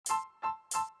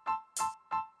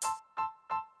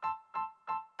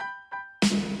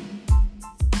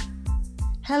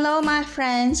Hello, my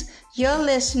friends. You're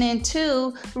listening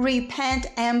to Repent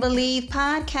and Believe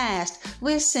podcast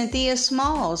with Cynthia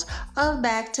Smalls of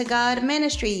Back to God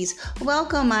Ministries.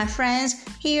 Welcome, my friends.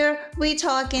 Here we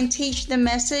talk and teach the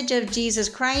message of Jesus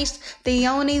Christ, the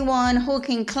only one who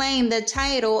can claim the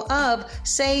title of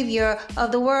Savior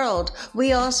of the world.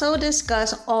 We also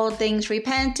discuss all things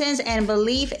repentance and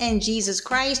belief in Jesus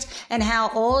Christ and how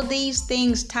all these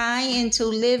things tie into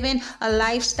living a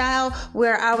lifestyle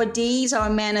where our deeds are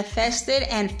manifested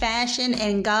and fashioned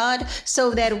in God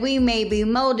so that we may be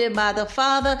molded by the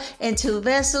Father into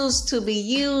vessels to be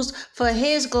used for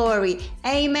His glory.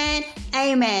 Amen.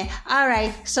 Amen. All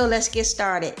right, so let's get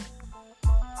started.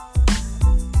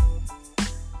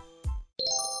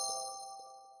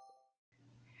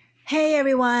 Hey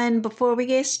everyone, before we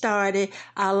get started,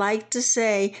 I'd like to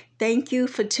say thank you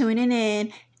for tuning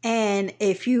in. And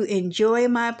if you enjoy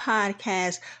my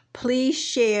podcast, please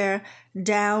share,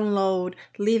 download,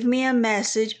 leave me a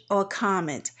message or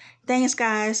comment. Thanks,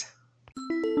 guys.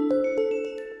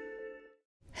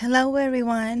 Hello,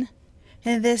 everyone.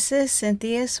 And this is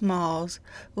Cynthia Smalls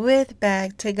with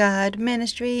Back to God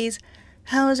Ministries.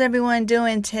 How's everyone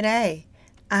doing today?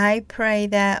 I pray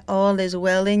that all is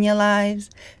well in your lives,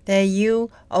 that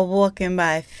you are walking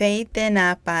by faith and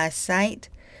not by sight.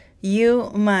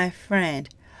 You, my friend,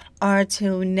 are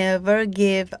to never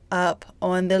give up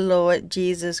on the Lord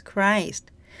Jesus Christ.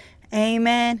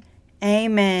 Amen.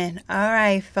 Amen. All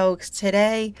right, folks,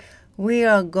 today we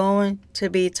are going to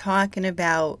be talking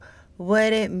about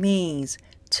what it means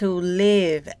to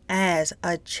live as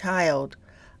a child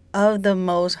of the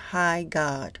Most High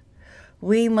God.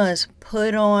 We must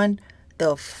put on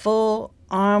the full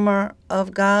armor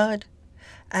of God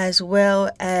as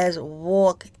well as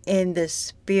walk in the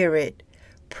Spirit,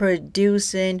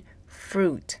 producing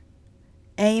fruit.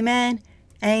 Amen.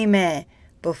 Amen.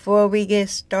 Before we get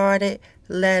started,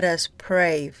 let us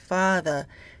pray. Father,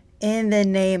 in the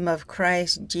name of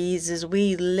Christ Jesus,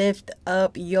 we lift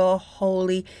up your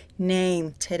holy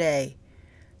name today.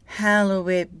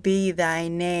 Hallowed be thy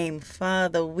name.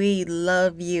 Father, we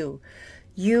love you.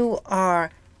 You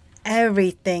are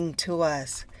everything to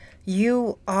us.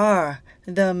 You are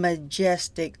the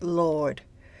majestic Lord.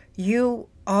 You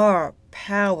are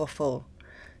powerful.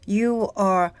 You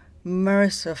are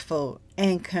merciful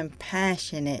and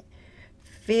compassionate,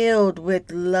 filled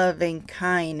with loving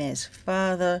kindness.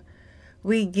 Father,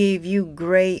 we give you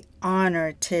great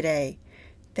honor today.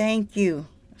 Thank you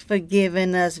for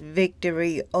giving us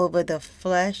victory over the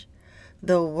flesh,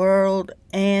 the world,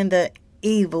 and the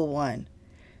evil one.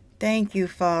 Thank you,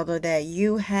 Father, that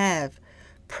you have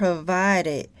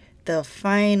provided the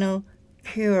final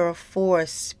cure for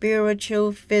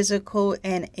spiritual, physical,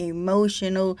 and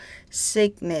emotional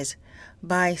sickness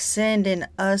by sending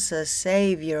us a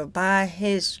Savior. By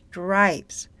His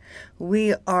stripes,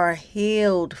 we are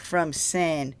healed from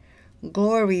sin.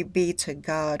 Glory be to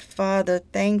God. Father,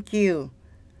 thank you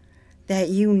that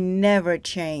you never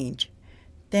change.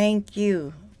 Thank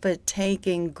you for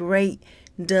taking great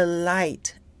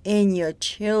delight in your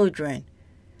children.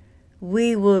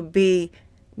 We will be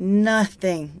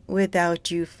nothing without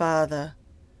you, Father.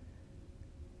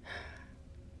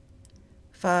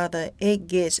 Father, it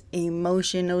gets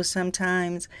emotional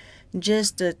sometimes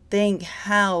just to think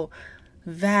how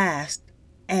vast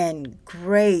and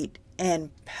great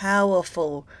and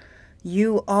powerful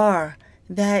you are,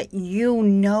 that you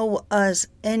know us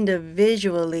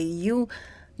individually. You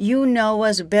know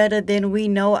us better than we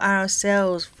know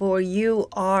ourselves, for you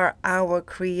are our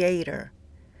Creator.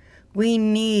 We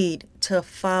need to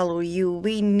follow you.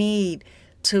 We need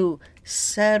to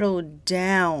settle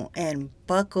down and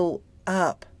buckle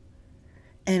up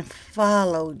and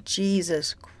follow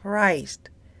Jesus Christ,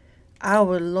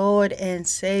 our Lord and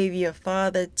Savior.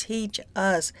 Father, teach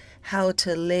us how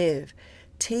to live.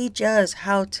 Teach us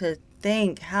how to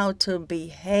think, how to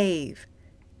behave.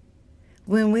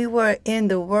 When we were in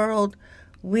the world,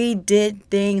 we did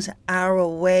things our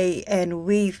way and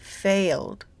we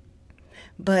failed.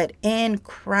 But in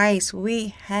Christ, we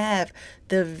have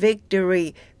the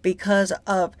victory because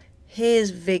of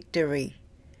His victory.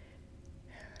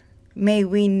 May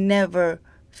we never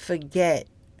forget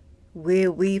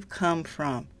where we've come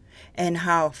from and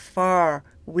how far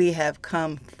we have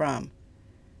come from.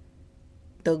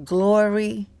 The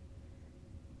glory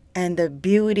and the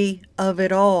beauty of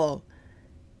it all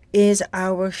is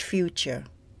our future.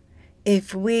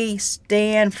 If we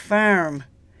stand firm,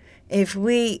 if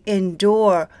we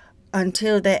endure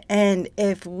until the end,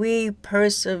 if we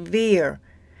persevere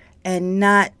and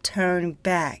not turn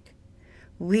back,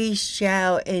 we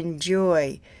shall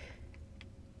enjoy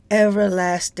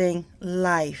everlasting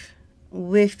life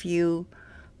with you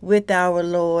with our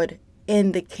Lord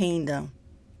in the kingdom.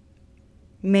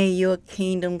 May your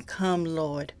kingdom come,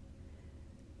 Lord.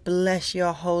 Bless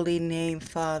your holy name,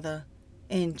 Father.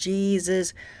 In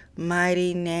Jesus'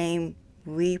 mighty name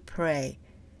we pray.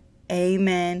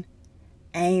 Amen.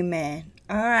 Amen.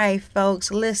 All right,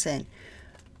 folks, listen.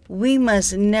 We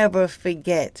must never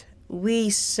forget we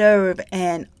serve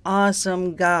an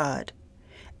awesome God.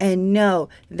 And no,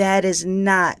 that is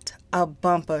not a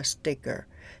bumper sticker.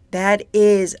 That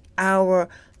is our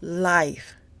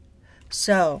life.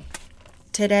 So,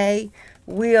 today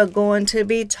we are going to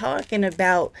be talking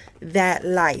about that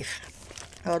life.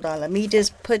 Hold on, let me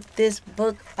just put this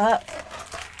book up.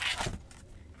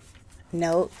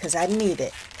 No, because I need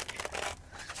it.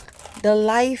 The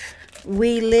life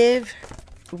we live,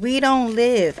 we don't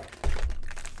live.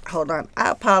 Hold on,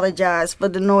 I apologize for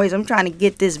the noise. I'm trying to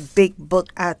get this big book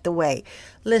out the way.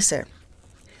 Listen,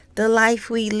 the life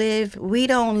we live, we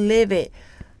don't live it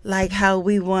like how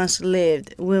we once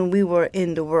lived when we were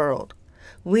in the world.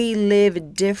 We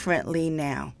live differently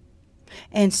now.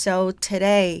 And so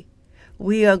today,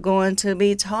 we are going to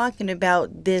be talking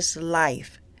about this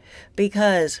life,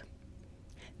 because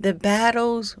the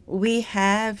battles we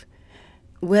have,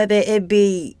 whether it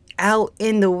be out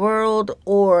in the world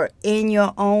or in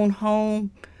your own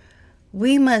home,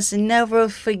 we must never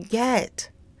forget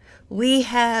we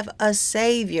have a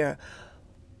Savior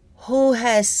who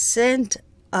has sent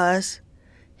us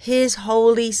His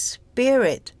Holy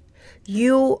Spirit.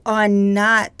 You are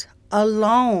not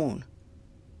alone.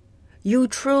 You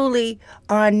truly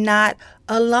are not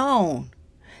alone.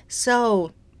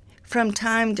 So, from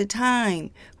time to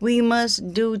time, we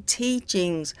must do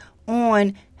teachings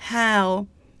on how,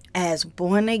 as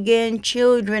born-again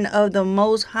children of the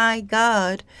Most High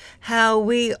God, how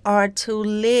we are to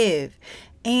live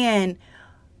and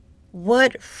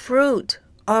what fruit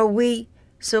are we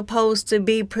supposed to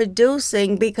be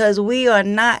producing, because we are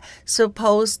not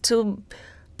supposed to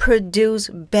produce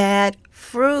bad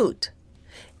fruit.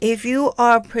 If you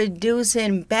are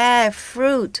producing bad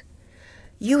fruit,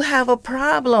 you have a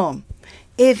problem.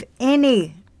 If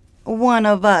any one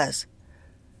of us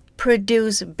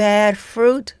produce bad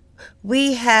fruit,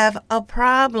 we have a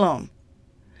problem.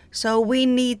 So we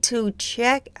need to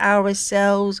check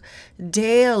ourselves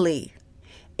daily.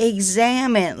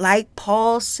 Examine, like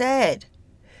Paul said.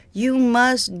 You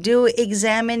must do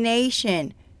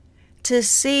examination to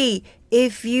see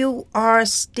if you are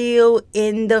still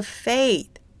in the faith.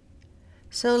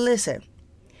 So listen,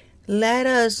 let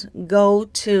us go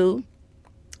to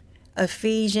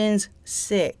Ephesians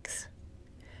 6,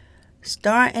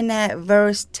 starting at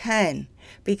verse 10,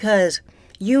 because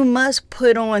you must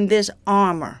put on this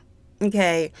armor,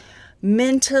 okay,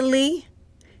 mentally,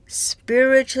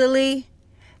 spiritually,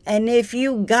 and if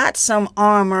you got some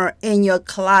armor in your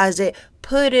closet,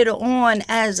 put it on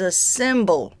as a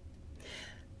symbol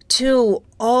to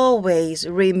always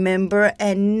remember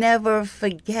and never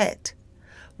forget.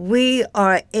 We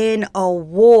are in a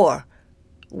war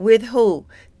with who?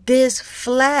 This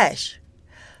flesh.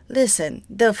 Listen,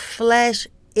 the flesh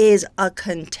is a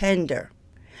contender.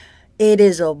 It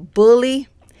is a bully,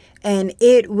 and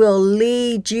it will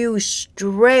lead you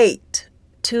straight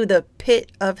to the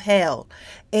pit of hell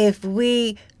if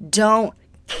we don't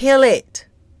kill it.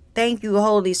 Thank you,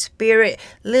 Holy Spirit.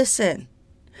 Listen,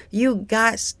 you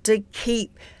got to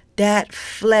keep that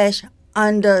flesh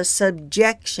under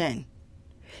subjection.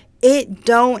 It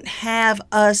don't have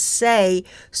a say,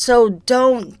 so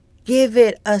don't give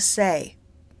it a say.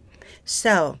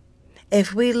 So,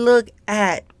 if we look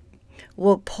at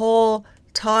what Paul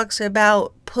talks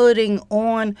about putting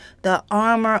on the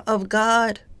armor of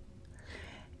God,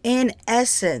 in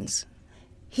essence,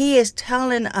 he is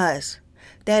telling us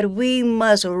that we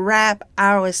must wrap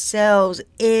ourselves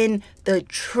in the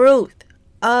truth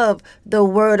of the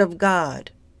Word of God.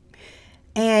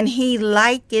 And he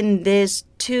likened this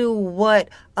to what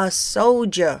a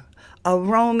soldier, a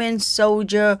Roman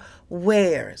soldier,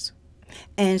 wears.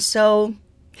 And so,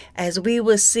 as we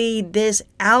will see this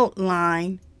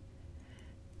outline,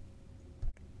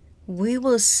 we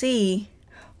will see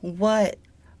what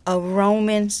a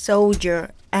Roman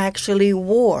soldier actually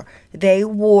wore. They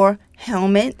wore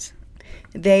helmets.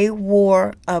 They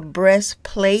wore a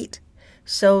breastplate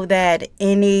so that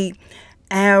any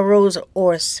arrows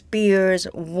or spears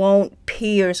won't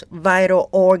pierce vital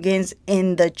organs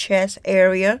in the chest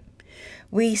area.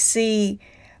 We see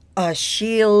a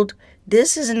shield.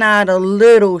 This is not a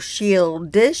little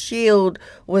shield. This shield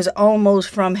was almost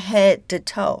from head to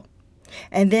toe.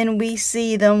 And then we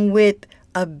see them with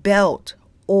a belt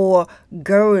or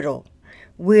girdle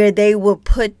where they will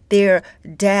put their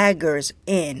daggers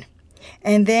in.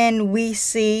 And then we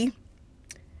see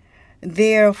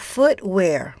their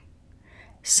footwear.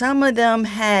 Some of them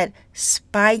had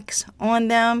spikes on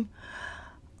them.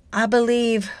 I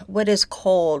believe what is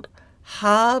called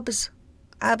hobs.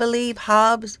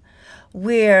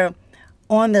 Where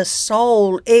on the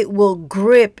sole it will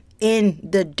grip in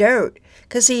the dirt.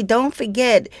 Because see, don't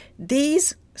forget,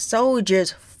 these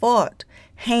soldiers fought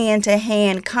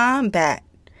hand-to-hand combat.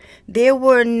 There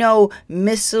were no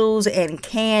missiles and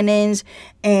cannons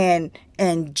and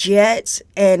jets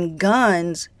and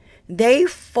guns. They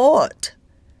fought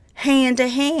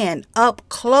hand-to-hand, up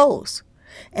close.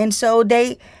 And so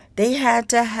they had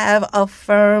to have a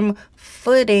firm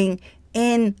footing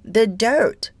in the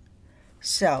dirt.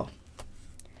 So,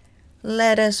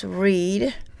 let us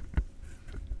read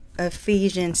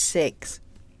Ephesians 6,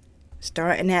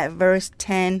 starting at verse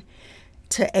 10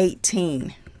 to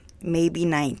 18, maybe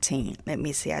 19. Let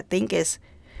me see. I think it's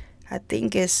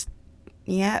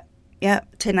to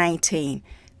 19.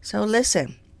 So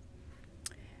listen.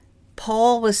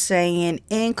 Paul was saying,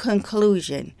 in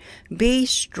conclusion, be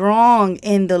strong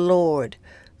in the Lord.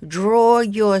 Draw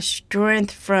your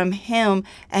strength from him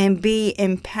and be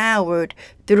empowered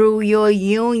through your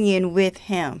union with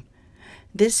him.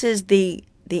 This is the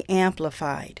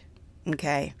Amplified,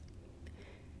 okay?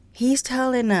 He's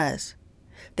telling us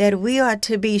that we are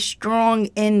to be strong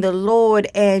in the Lord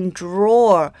and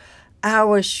draw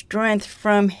our strength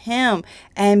from him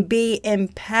and be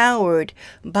empowered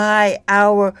by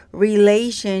our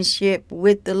relationship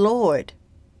with the Lord.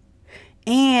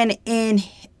 And in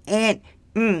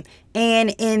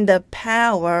the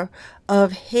power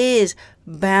of his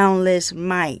boundless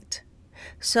might.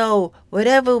 So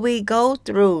whatever we go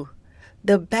through,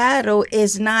 the battle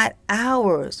is not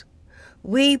ours.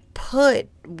 We put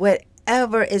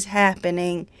whatever is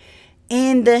happening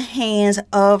in the hands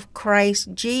of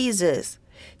Christ Jesus.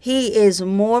 He is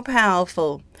more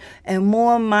powerful and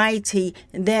more mighty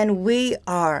than we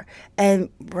are. And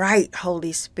right,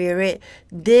 Holy Spirit,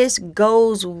 this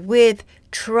goes with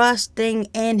trusting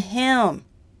in him,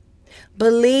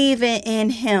 believing in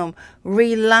him,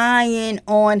 relying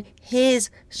on his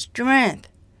strength.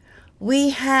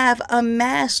 We have a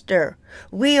master.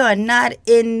 We are not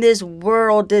in this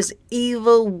world, this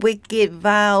evil, wicked,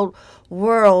 vile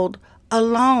world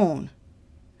alone.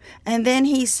 And then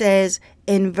he says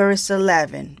in verse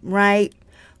 11, right?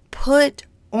 Put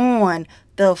on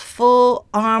the full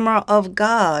armor of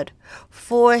God,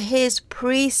 for his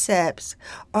precepts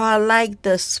are like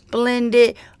the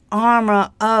splendid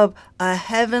armor of a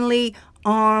heavenly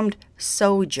armed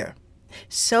soldier,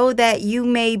 so that you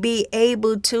may be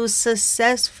able to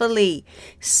successfully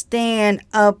stand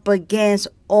up against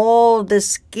all the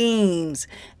schemes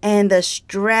and the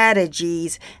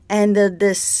strategies and the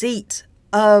deceits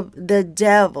of the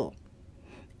devil.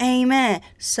 Amen.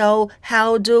 So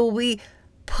how do we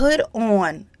put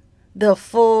on the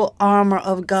full armor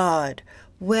of God?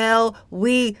 Well,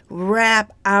 we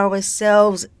wrap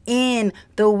ourselves in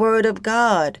the Word of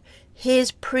God,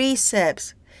 his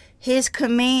precepts, his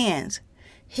commands,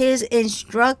 his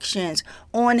instructions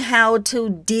on how to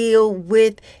deal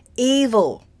with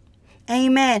evil.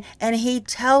 Amen. And he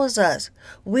tells us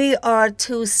we are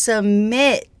to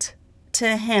submit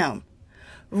to him,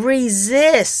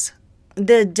 resist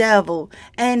the devil,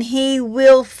 and he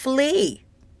will flee.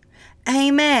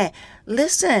 Amen.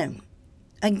 Listen,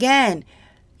 again,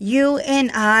 you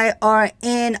and I are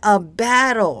in a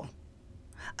battle.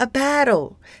 A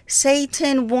battle.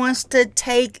 Satan wants to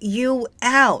take you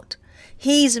out.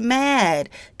 He's mad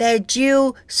that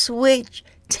you switch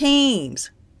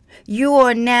teams. You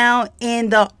are now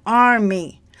in the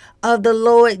army of the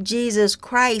Lord Jesus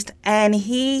Christ, and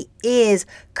he is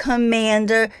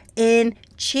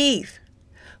commander-in-chief.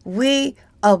 We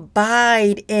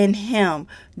abide in him.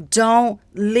 Don't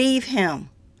leave him.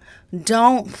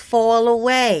 Don't fall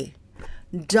away.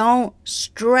 Don't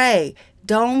stray.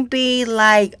 Don't be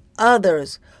like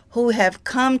others who have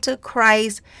come to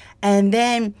Christ, and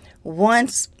then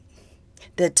once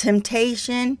the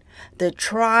temptation, the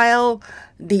trial,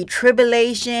 the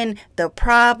tribulation, the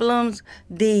problems,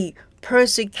 the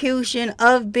persecution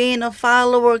of being a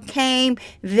follower came,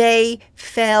 they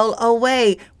fell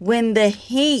away. When the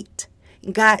heat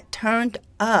got turned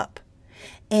up,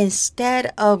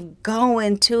 instead of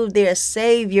going to their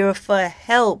Savior for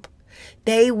help,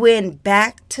 they went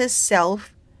back to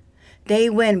self. They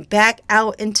went back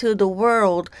out into the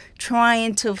world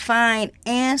trying to find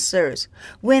answers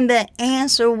when the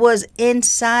answer was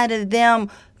inside of them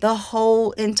the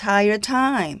whole entire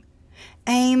time.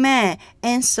 Amen.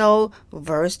 And so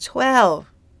verse 12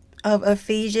 of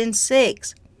Ephesians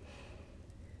 6.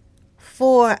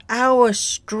 for our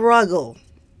struggle,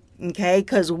 okay,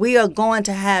 because we are going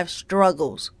to have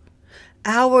struggles.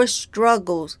 Our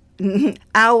struggles,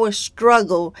 our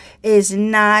struggle is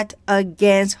not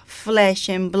against flesh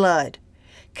and blood,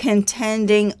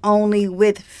 contending only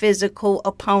with physical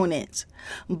opponents,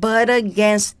 but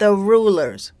against the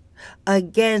rulers,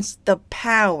 against the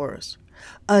powers,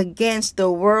 against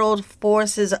the world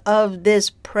forces of this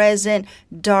present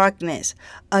darkness,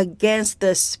 against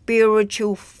the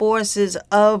spiritual forces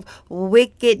of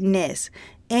wickedness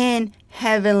in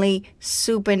heavenly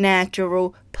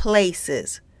supernatural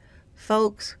places.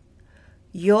 Folks,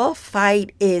 your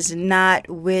fight is not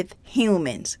with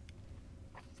humans.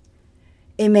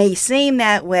 It may seem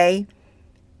that way.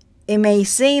 It may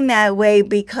seem that way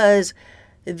because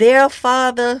their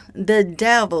father, the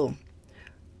devil,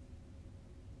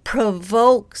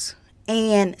 provokes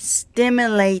and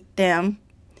stimulates them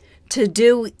to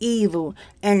do evil.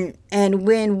 And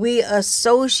when we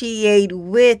associate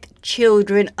with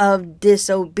children of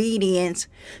disobedience,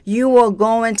 you are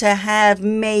going to have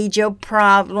major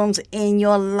problems in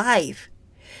your life.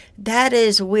 That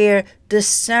is where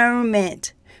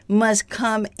discernment must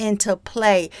come into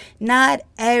play. Not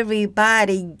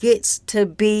everybody gets to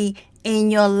be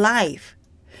in your life.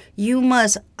 You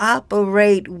must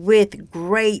operate with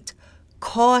great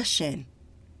caution,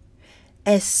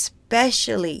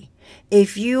 especially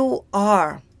if you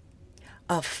are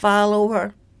a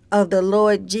follower of the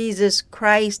Lord Jesus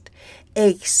Christ.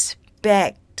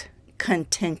 Expect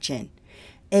contention,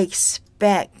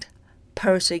 expect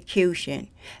persecution,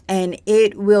 and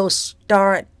it will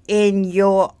start in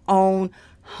your own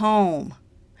home.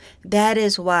 That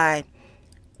is why,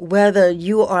 whether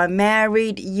you are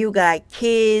married, you got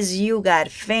kids, you got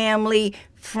family,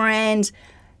 friends,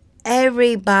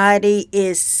 everybody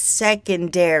is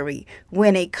secondary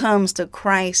when it comes to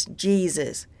Christ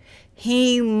Jesus.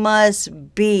 He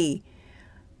must be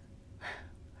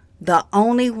the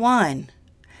only one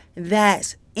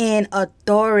that's in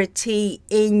authority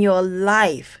in your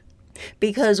life.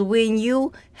 Because when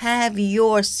you have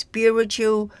your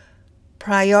spiritual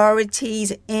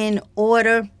priorities in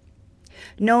order,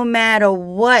 no matter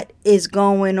what is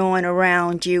going on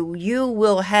around you, you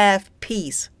will have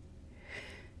peace.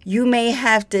 You may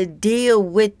have to deal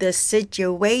with the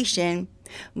situation,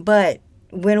 but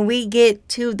when we get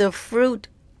to the fruit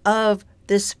of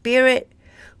the Spirit,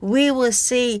 we will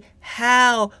see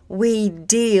how we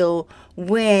deal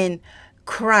when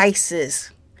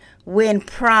crisis, when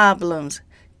problems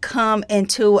come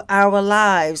into our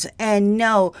lives. And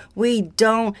no, we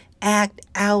don't act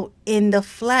out in the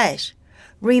flesh.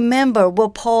 Remember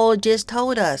what Paul just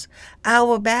told us.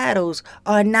 Our battles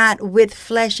are not with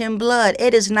flesh and blood.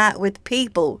 It is not with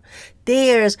people.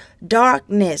 There's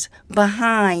darkness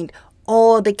behind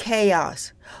all the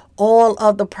chaos, all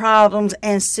of the problems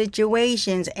and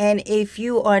situations. And if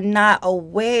you are not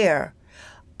aware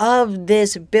of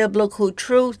this biblical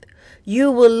truth, you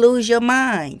will lose your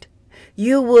mind.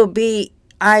 You will be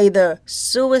either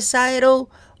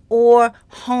suicidal or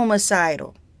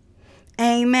homicidal.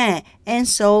 Amen. And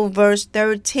so verse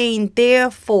 13,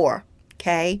 therefore,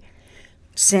 okay,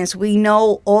 since we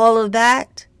know all of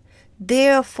that,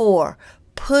 therefore,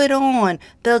 put on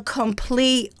the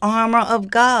complete armor of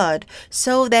God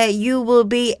so that you will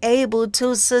be able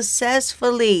to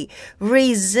successfully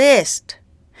resist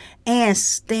and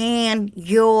stand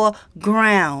your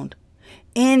ground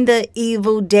in the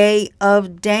evil day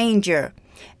of danger.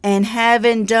 And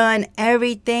having done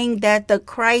everything that the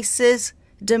crisis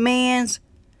demands,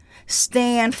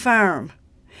 stand firm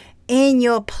in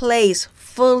your place,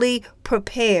 fully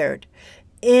prepared,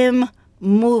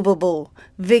 immovable,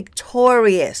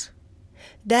 victorious.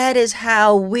 That is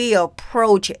how we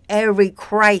approach every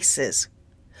crisis.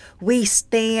 We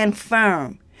stand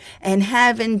firm, and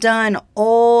having done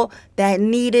all that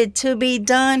needed to be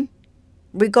done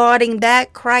regarding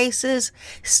that crisis,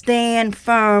 stand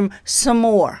firm some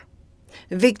more.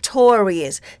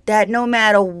 Victorious, that no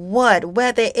matter what,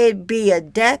 whether it be a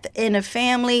death in a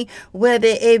family, whether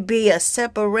it be a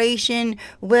separation,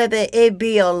 whether it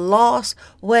be a loss,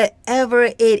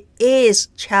 whatever it is,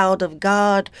 child of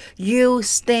God, you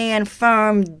stand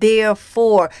firm.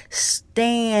 Therefore,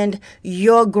 stand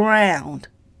your ground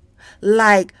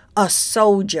like a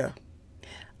soldier.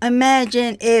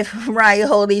 Imagine if, right,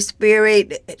 Holy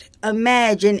Spirit,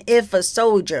 imagine if a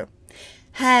soldier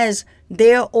has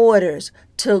their orders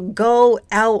to go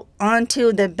out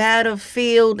onto the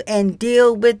battlefield and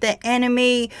deal with the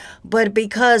enemy, but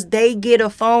because they get a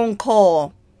phone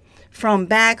call from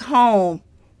back home,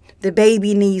 the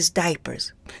baby needs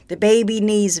diapers, the baby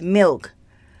needs milk,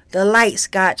 the lights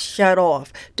got shut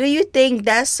off. Do you think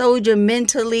that soldier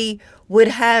mentally would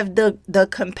have the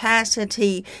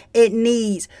capacity it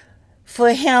needs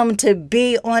for him to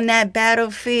be on that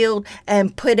battlefield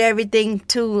and put everything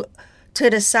to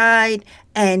the side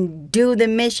and do the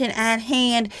mission at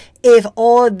hand if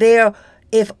all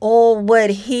what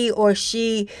he or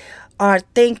she are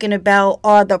thinking about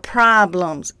are the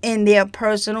problems in their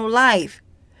personal life?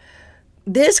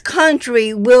 This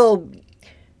country will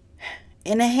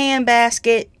in a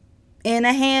handbasket.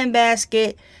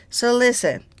 So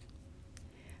listen,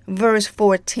 verse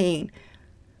 14.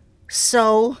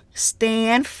 So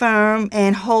stand firm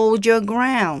and hold your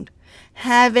ground,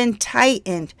 having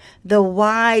tightened the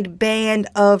wide band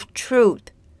of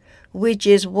truth, which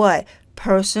is what?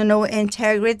 Personal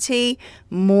integrity,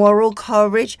 moral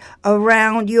courage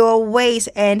around your waist,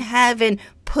 and having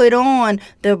put on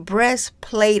the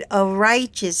breastplate of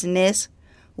righteousness,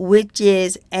 which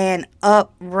is an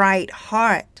upright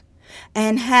heart,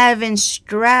 and having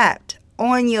strapped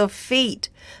on your feet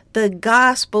the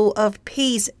gospel of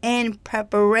peace in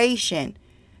preparation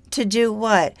to do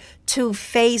what? To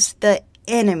face the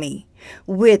enemy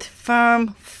with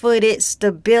firm-footed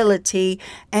stability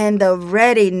and the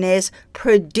readiness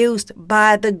produced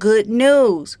by the good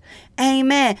news.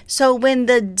 Amen. So when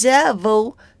the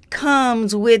devil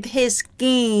comes with his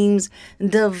schemes,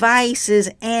 devices,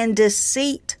 and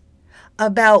deceit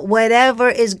about whatever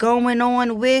is going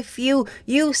on with you,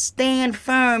 you stand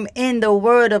firm in the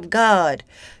word of God.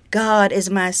 God is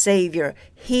my Savior.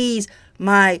 He's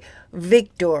my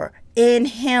victor. In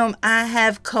him I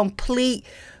have complete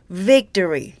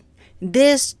victory.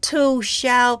 This too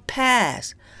shall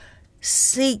pass.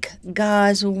 Seek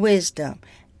God's wisdom.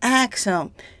 Ask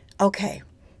him, okay,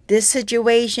 this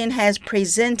situation has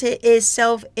presented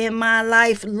itself in my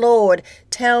life. Lord,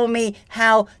 tell me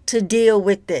how to deal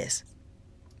with this.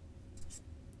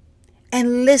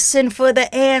 And listen for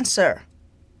the answer.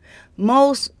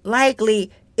 Most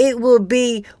likely it will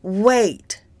be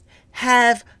wait.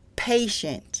 Have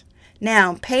patience.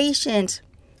 Now, patience,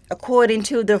 according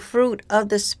to the fruit of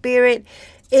the Spirit,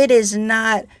 it is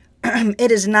not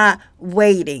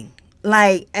waiting.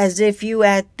 Like as if you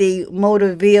at the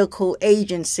motor vehicle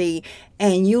agency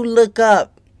and you look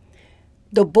up,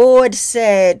 the board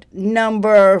said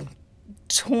number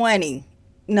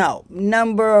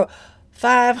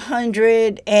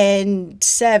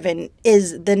 507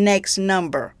 is the next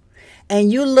number.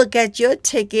 And you look at your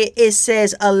ticket, it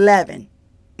says 11.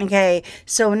 Okay,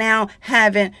 so now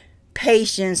having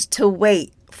patience to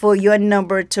wait for your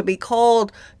number to be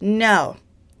called? No.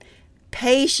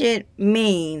 Patient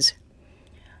means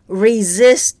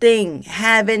resisting,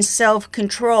 having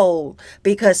self-control.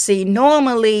 Because see,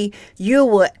 normally you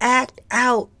will act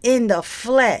out in the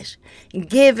flesh,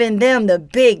 giving them the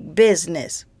big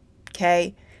business.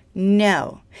 Okay?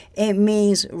 No. It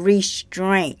means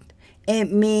restraint.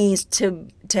 It means to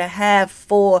have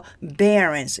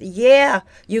forbearance. Yeah,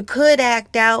 you could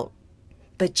act out,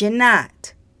 but you're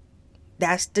not.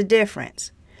 That's the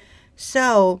difference.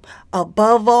 So,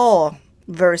 above all,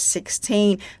 verse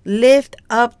 16, lift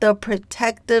up the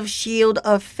protective shield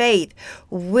of faith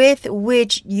with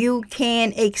which you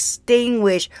can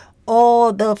extinguish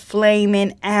all the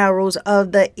flaming arrows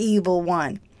of the evil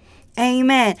one.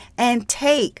 Amen. And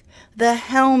take the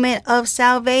helmet of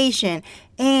salvation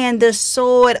and the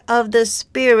sword of the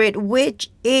Spirit, which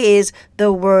is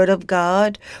the word of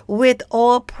God. With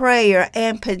all prayer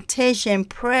and petition,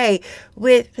 pray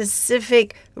with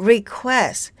specific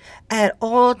requests at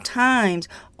all times,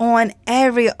 on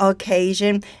every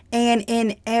occasion, and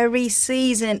in every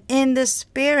season in the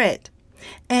Spirit.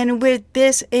 And with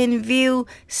this in view,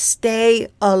 stay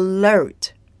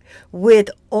alert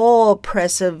with all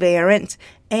perseverance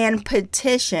and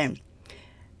petition,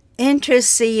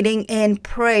 interceding in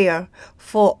prayer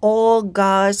for all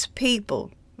God's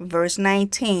people. Verse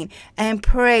 19, and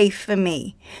pray for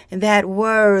me, that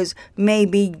words may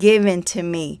be given to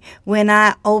me when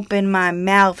I open my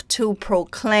mouth to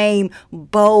proclaim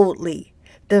boldly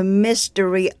the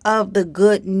mystery of the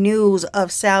good news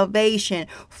of salvation,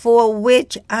 for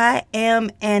which I am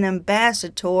an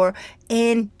ambassador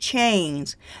in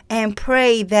chains, and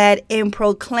pray that in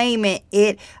proclaiming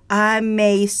it I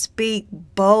may speak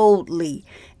boldly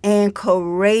and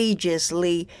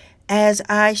courageously as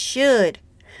I should.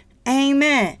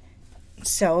 Amen.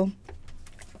 So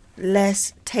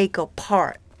let's take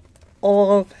apart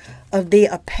all of the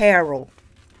apparel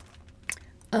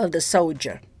of the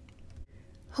soldier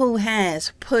who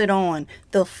has put on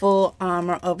the full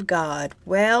armor of God.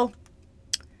 Well,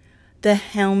 the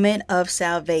helmet of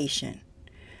salvation,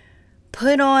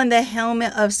 Put on the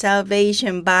helmet of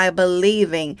salvation by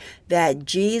believing that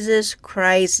Jesus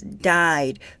Christ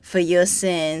died for your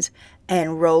sins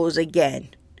and rose again.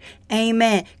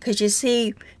 Amen. Because you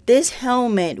see, this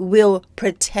helmet will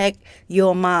protect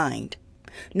your mind.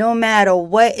 No matter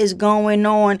what is going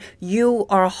on, you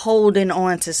are holding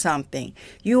on to something.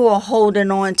 You are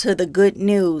holding on to the good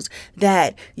news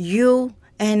that you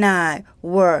and I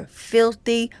were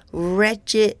filthy,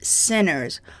 wretched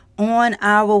sinners on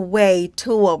our way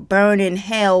to a burning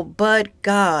hell, but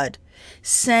God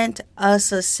sent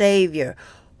us a Savior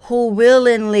who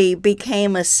willingly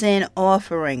became a sin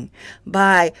offering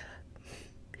by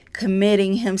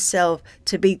committing himself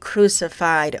to be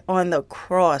crucified on the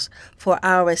cross for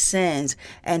our sins.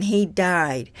 And he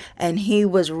died and he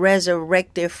was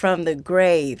resurrected from the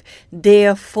grave.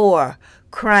 Therefore,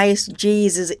 Christ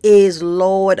Jesus is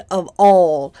Lord of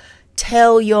all.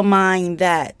 Tell your mind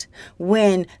that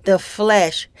when the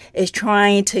flesh is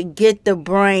trying to get the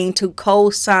brain to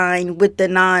co-sign with the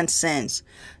nonsense.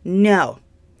 No,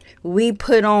 we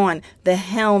put on the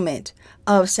helmet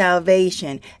of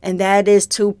salvation, and that is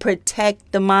to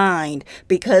protect the mind,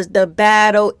 because the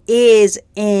battle is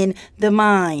in the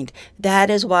mind. That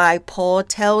is why Paul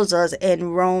tells us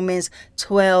in Romans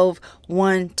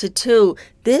 12:1-2,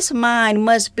 this mind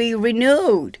must be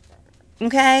renewed.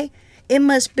 Okay? It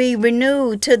must be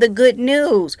renewed to the good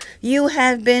news. You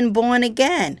have been born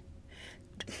again.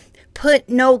 Put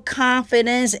no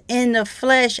confidence in the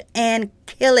flesh and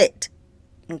kill it.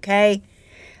 Okay?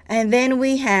 And then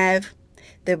we have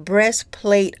the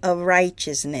breastplate of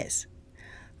righteousness.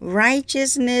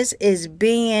 Righteousness is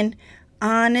being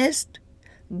honest,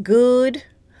 good,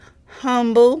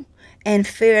 humble, and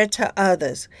fair to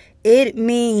others. It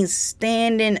means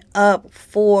standing up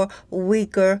for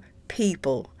weaker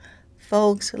people.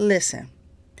 Folks, listen.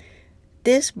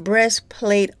 This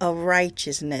breastplate of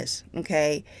righteousness,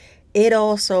 okay, it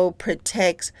also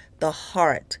protects the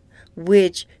heart,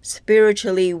 which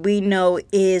spiritually we know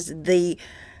is the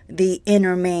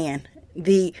inner man,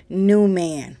 the new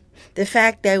man. The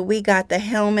fact that we got the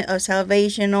helmet of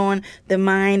salvation on, the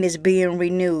mind is being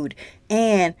renewed.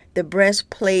 And the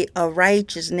breastplate of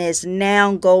righteousness,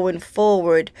 now going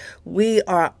forward, we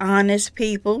are honest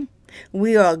people.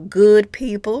 We are good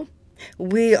people.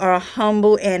 We are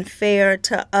humble and fair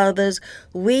to others.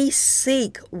 We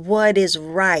seek what is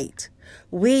right.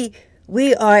 We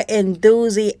are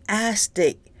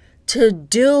enthusiastic to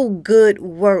do good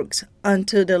works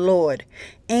unto the Lord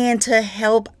and to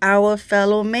help our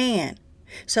fellow man.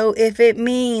 So if it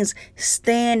means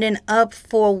standing up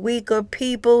for weaker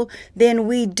people, then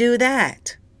we do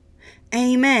that.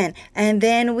 Amen. And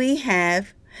then we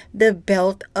have the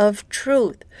belt of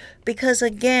truth. Because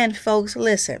again, folks,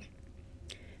 listen,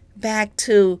 back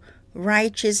to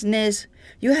righteousness,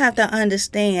 you have to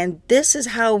understand this is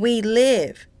how we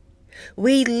live.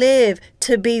 We live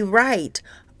to be right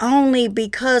only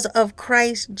because of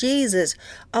Christ Jesus.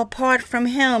 Apart from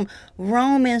him,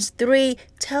 Romans 3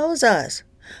 tells us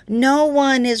no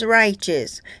one is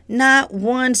righteous. Not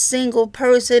one single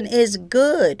person is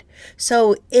good.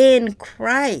 So in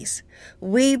Christ,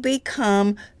 we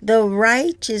become the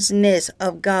righteousness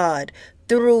of God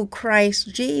through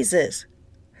Christ Jesus.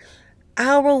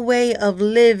 Our way of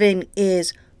living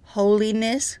is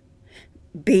holiness,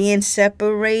 being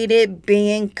separated,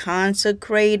 being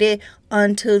consecrated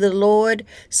unto the Lord,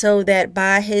 so that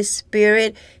by his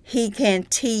Spirit he can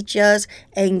teach us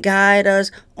and guide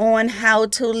us on how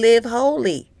to live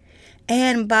holy.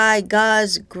 And by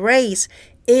God's grace,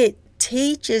 it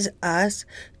teaches us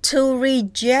to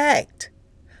reject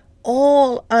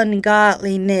all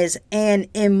ungodliness and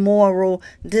immoral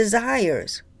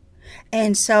desires.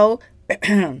 And so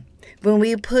when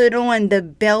we put on the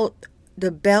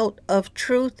belt of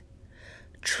truth,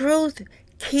 truth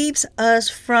keeps us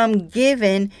from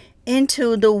giving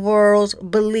into the world's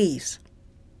beliefs.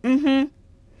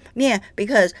 Yeah,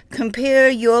 because compare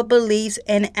your beliefs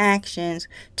and actions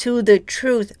to the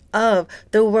truth of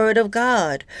the Word of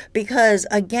God. Because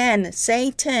again,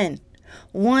 Satan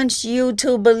wants you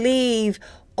to believe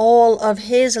all of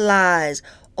his lies,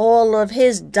 all of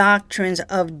his doctrines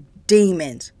of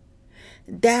demons.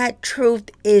 That truth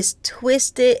is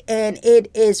twisted and it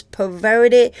is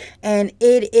perverted and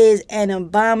it is an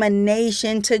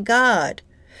abomination to God.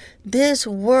 This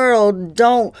world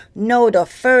don't know the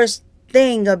first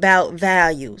thing about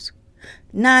values.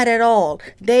 Not at all.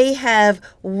 They have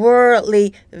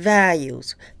worldly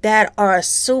values that are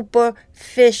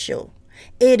superficial.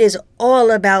 It is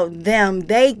all about them.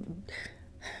 They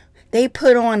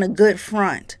put on a good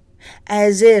front,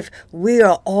 as if we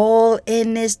are all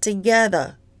in this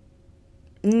together.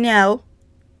 No.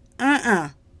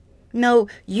 No,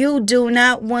 you do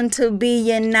not want to be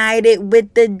united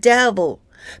with the devil.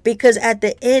 Because at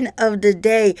the end of the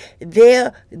day,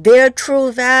 their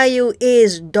true value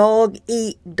is dog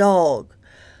eat dog.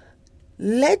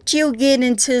 Let you get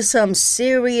into some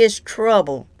serious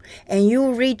trouble and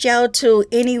you reach out to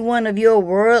any one of your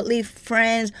worldly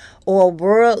friends or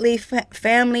worldly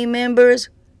family members,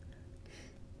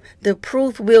 the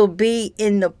proof will be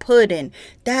in the pudding.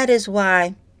 That is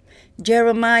why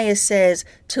Jeremiah says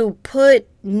to put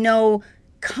no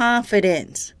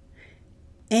confidence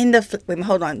in the... Wait,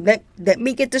 hold on. Let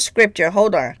me get the scripture.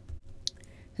 Hold on.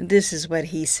 This is what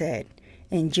he said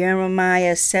in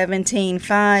Jeremiah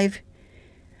 17:5.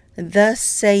 Thus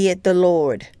saith the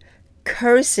Lord,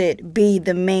 cursed be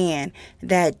the man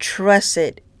that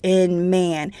trusteth in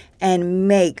man and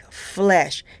make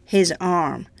flesh his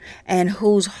arm, and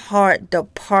whose heart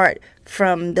depart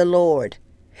from the Lord.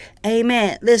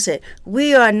 Amen. Listen,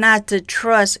 we are not to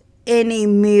trust any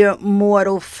mere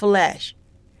mortal flesh.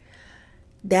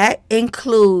 That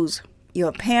includes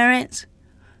your parents,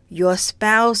 your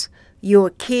spouse, your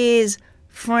kids,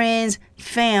 friends,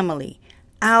 family.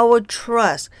 Our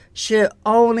trust should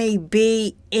only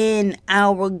be in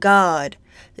our God.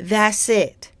 That's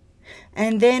it.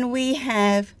 And then we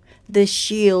have the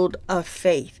shield of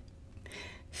faith.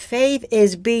 Faith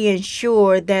is being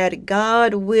sure that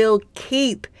God will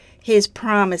keep his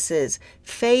promises.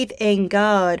 Faith in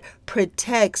God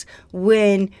protects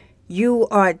when you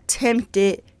are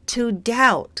tempted to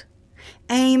doubt.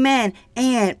 Amen.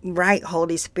 And right,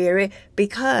 Holy Spirit,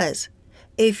 because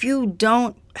if you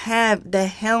don't have the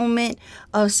helmet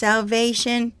of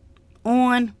salvation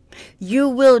on, you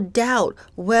will doubt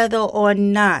whether or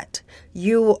not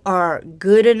you are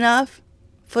good enough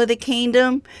for the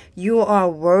kingdom, you are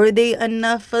worthy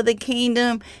enough for the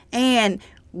kingdom, and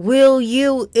will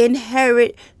you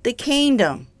inherit the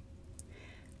kingdom?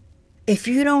 If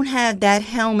you don't have that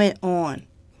helmet on,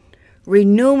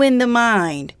 renewing the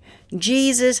mind,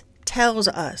 Jesus tells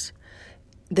us,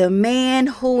 the man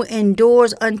who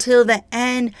endures until the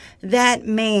end, that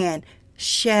man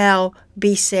shall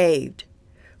be saved.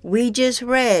 We just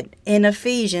read in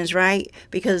Ephesians, right?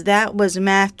 Because that was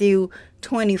Matthew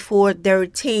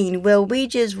 24:13. Well, we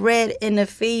just read in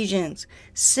Ephesians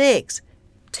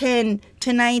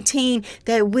 6:10-19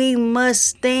 that we must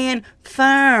stand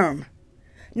firm.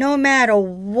 No matter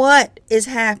what is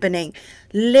happening,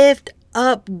 lift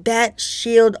up that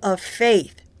shield of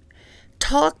faith.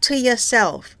 Talk to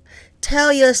yourself.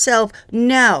 Tell yourself,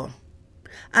 no,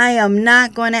 I am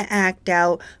not going to act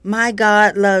out. My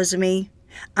God loves me.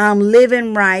 I'm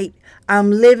living right. I'm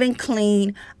living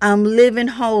clean. I'm living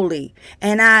holy.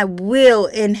 And I will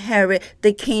inherit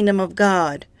the kingdom of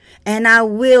God. And I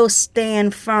will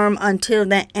stand firm until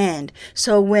the end.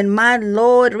 So when my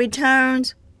Lord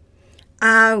returns,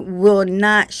 I will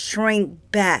not shrink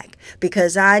back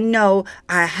because I know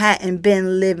I hadn't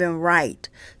been living right.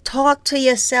 Talk to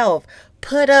yourself.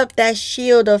 Put up that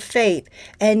shield of faith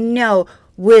and know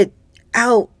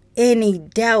without any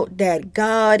doubt that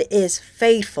God is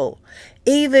faithful.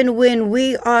 Even when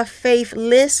we are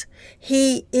faithless,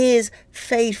 he is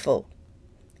faithful.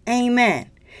 Amen.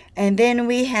 And then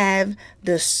we have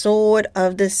the sword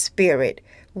of the Spirit,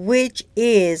 which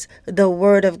is the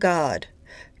word of God.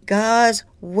 God's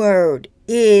word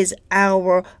is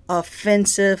our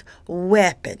offensive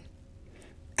weapon.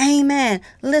 Amen.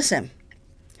 Listen,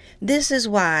 this is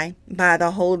why, by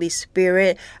the Holy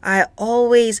Spirit, I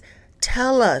always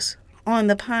tell us on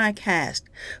the podcast,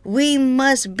 we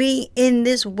must be in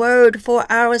this word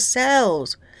for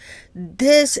ourselves.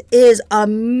 This is a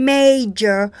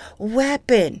major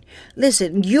weapon.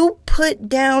 Listen, you put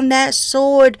down that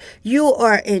sword, you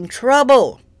are in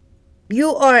trouble.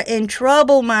 You are in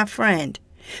trouble, my friend,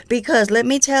 because let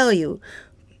me tell you,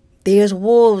 there's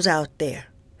wolves out there.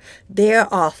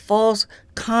 There are false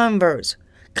converts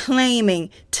claiming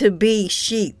to be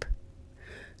sheep.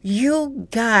 You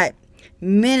got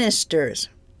ministers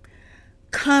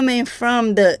coming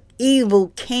from the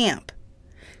evil camp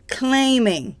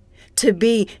claiming to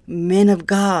be men of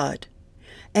God.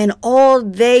 And all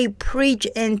they preach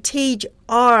and teach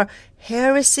are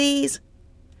heresies.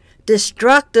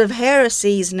 Destructive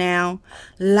heresies now,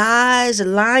 lies,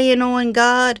 lying on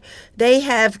God. They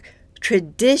have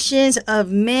traditions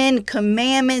of men,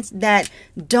 commandments that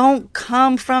don't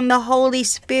come from the Holy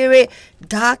Spirit,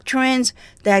 doctrines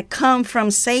that come from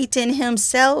Satan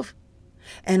himself.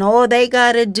 And all they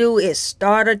got to do is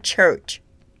start a church,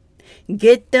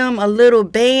 get them a little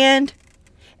band,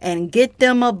 and get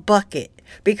them a bucket,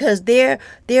 because there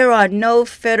are no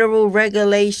federal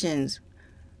regulations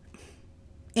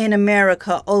in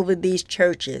America over these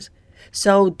churches.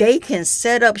 so they can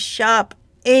set up shop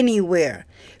anywhere.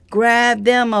 Grab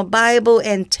them a Bible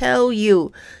and tell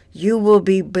you you will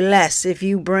be blessed if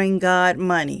you bring God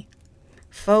money.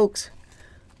 Folks,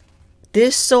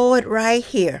 this sword right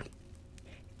here,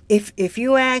 if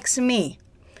you ask me,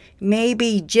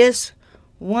 maybe just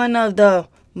one of the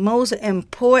most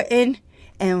important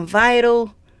and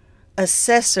vital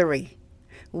accessory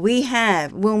we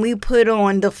have when we put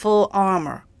on the full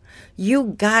armor. You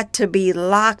got to be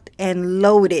locked and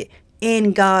loaded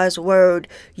in God's word.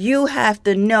 You have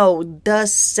to know,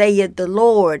 thus saith the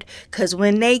Lord. Because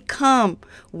when they come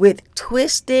with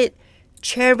twisted,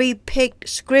 cherry-picked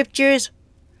scriptures,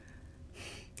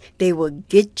 they will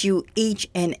get you each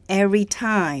and every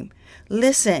time.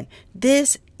 Listen,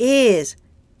 this is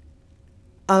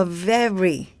a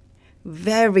very,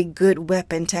 very good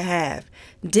weapon to have.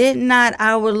 Did not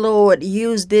our Lord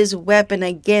use this weapon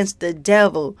against the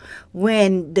devil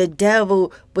when the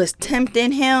devil was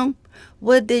tempting him?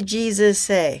 What did Jesus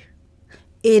say?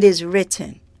 It is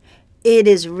written. It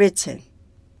is written.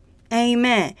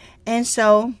 Amen. And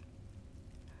so,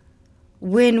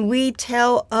 when we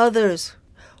tell others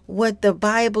what the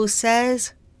Bible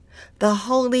says, the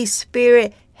Holy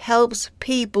Spirit helps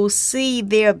people see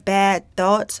their bad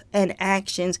thoughts and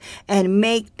actions and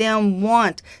make them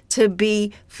want to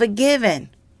be forgiven.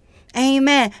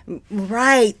 Amen.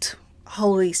 Right,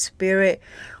 Holy Spirit.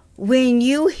 When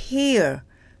you hear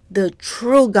the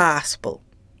true gospel,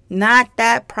 not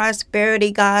that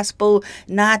prosperity gospel,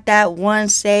 not that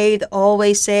once saved,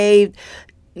 always saved,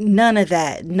 none of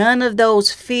that. None of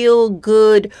those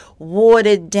feel-good,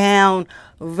 watered-down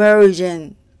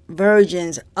versions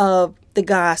of the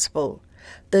gospel.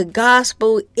 The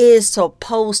gospel is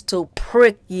supposed to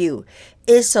prick you.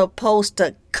 It's supposed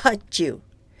to cut you.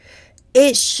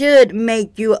 It should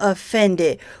make you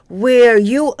offended, where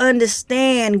you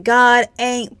understand God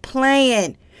ain't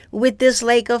playing with this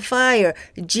lake of fire.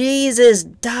 Jesus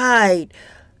died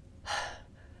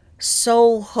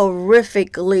so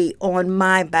horrifically on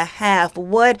my behalf.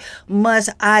 What must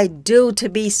I do to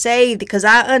be saved? Because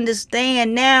I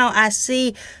understand now, I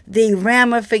see the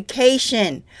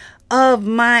ramification of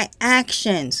my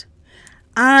actions.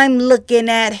 I'm looking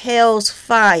at hell's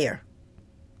fire.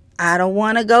 I don't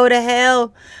want to go to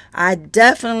hell. I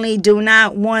definitely do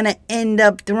not want to end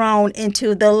up thrown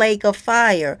into the lake of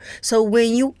fire. So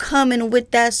when you come in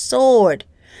with that sword,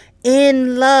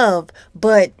 in love,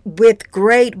 but with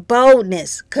great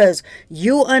boldness, because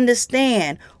you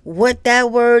understand what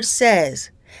that word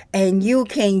says, and you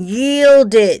can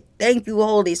yield it. Thank you,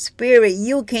 Holy Spirit.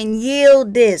 You can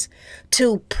yield this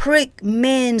to prick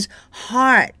men's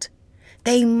heart.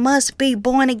 They must be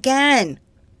born again.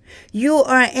 You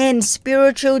are in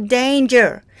spiritual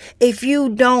danger if you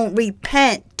don't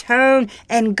repent, turn,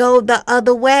 and go the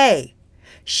other way.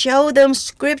 Show them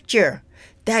scripture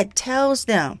that tells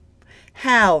them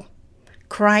how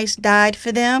Christ died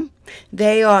for them.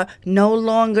 They are no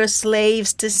longer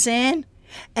slaves to sin.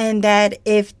 And that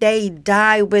if they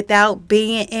die without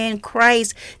being in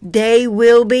Christ, they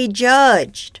will be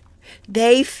judged.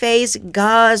 They face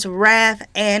God's wrath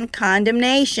and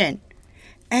condemnation.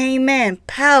 Amen.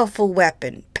 Powerful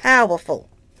weapon. Powerful.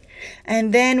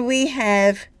 And then we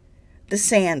have the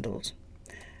sandals,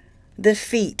 the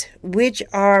feet, which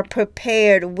are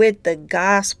prepared with the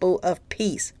gospel of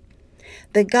peace.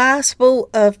 The gospel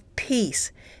of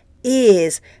peace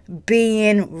is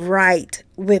being right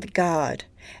with God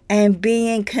and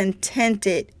being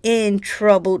contented in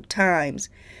troubled times.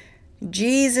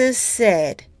 Jesus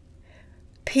said,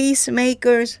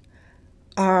 peacemakers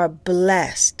are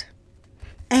blessed.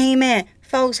 Amen.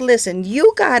 Folks, listen,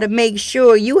 you got to make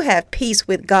sure you have peace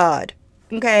with God.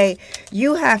 Okay?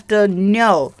 You have to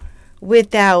know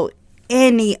without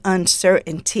any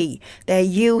uncertainty that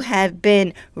you have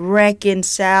been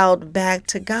reconciled back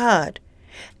to God.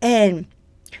 And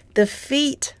the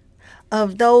feet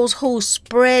of those who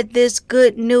spread this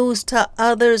good news to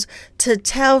others, to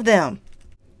tell them,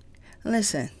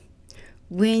 listen,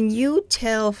 when you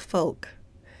tell folk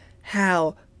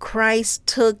how Christ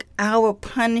took our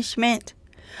punishment,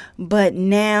 but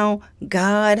now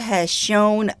God has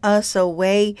shown us a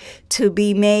way to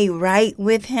be made right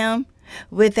with him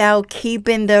without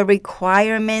keeping the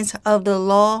requirements of the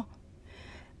law,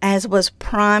 as was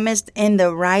promised in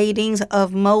the writings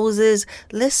of Moses.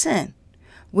 Listen,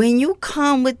 when you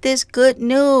come with this good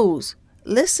news,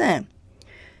 listen,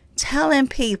 telling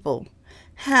people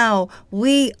how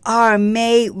we are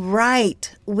made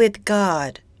right with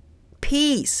God,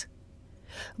 peace.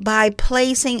 by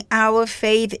placing our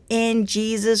faith in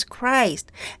Jesus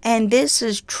Christ. And this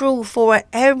is true for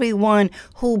everyone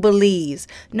who believes,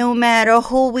 no matter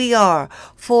who we are,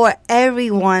 for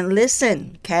everyone.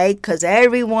 Listen, okay, because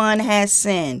everyone has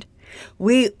sinned.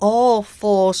 We all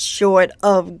fall short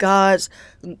of God's,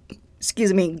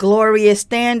 glorious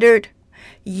standard.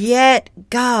 Yet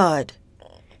God,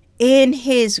 in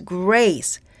His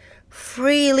grace,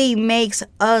 freely makes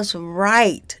us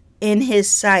right in His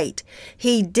sight.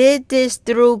 He did this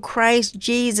through Christ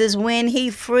Jesus when He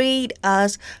freed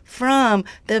us from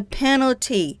the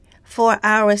penalty for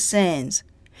our sins.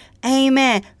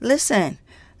 Amen. Listen,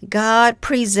 God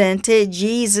presented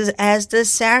Jesus as the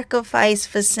sacrifice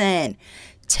for sin.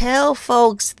 Tell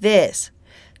folks this,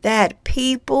 that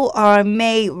people are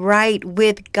made right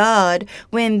with God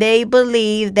when they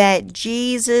believe that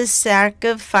Jesus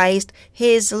sacrificed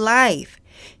His life,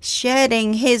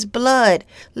 shedding His blood.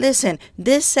 Listen,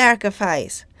 this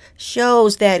sacrifice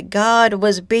shows that God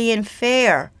was being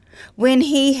fair when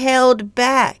He held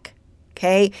back,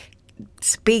 okay,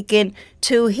 speaking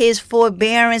to His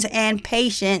forbearance and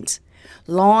patience,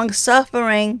 long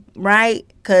suffering, right?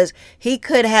 Because He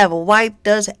could have wiped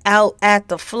us out at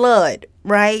the flood,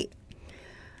 right?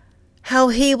 How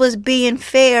He was being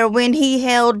fair when He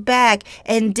held back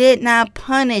and did not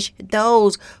punish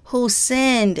those who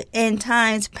sinned in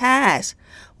times past.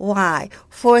 Why?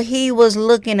 For He was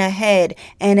looking ahead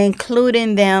and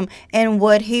including them in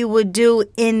what He would do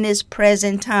in this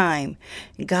present time.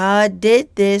 God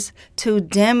did this to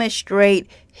demonstrate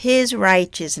His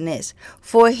righteousness,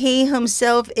 for He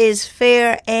Himself is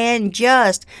fair and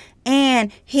just,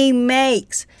 and He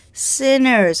makes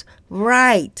sinners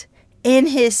right in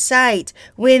His sight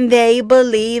when they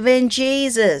believe in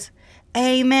Jesus.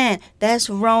 Amen. That's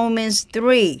Romans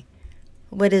 3.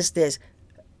 What is this?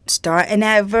 Starting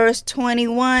at verse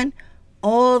 21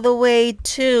 all the way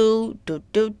to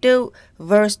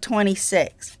verse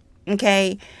 26.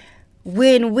 Okay?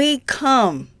 When we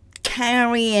come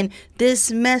carrying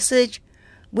this message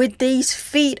with these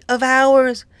feet of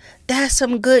ours, that's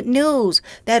some good news,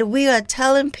 that we are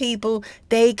telling people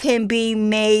they can be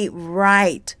made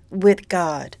right with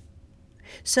God.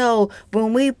 So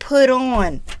when we put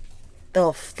on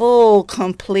the full,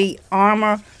 complete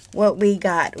armor, what we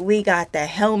got the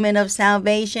helmet of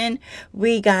salvation,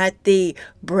 we got the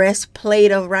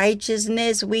breastplate of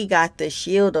righteousness, we got the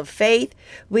shield of faith,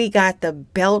 we got the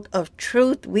belt of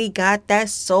truth, we got that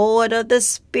sword of the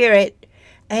Spirit,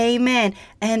 amen,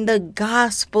 and the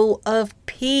gospel of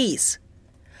peace,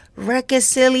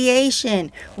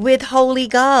 reconciliation with holy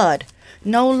God.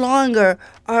 No longer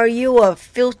are you a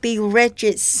filthy,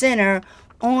 wretched sinner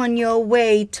on your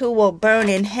way to a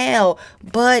burning hell,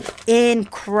 but in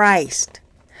Christ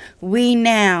we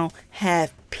now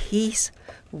have peace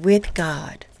with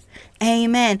God.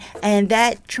 Amen. And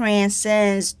that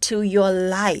transcends to your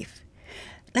life.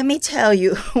 Let me tell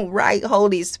you, right,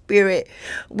 Holy Spirit,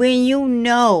 when you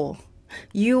know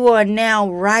you are now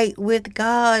right with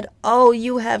God, oh,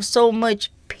 you have so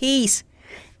much peace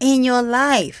in your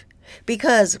life.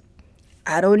 Because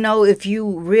I don't know if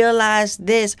you realize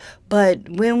this, but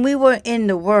when we were in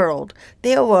the world,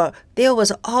 there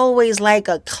was always like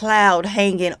a cloud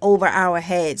hanging over our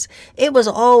heads. It was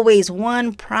always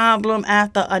one problem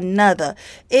after another.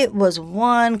 It was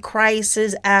one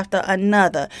crisis after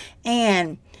another.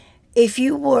 And if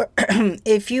you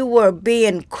were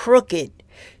being crooked,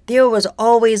 there was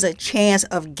always a chance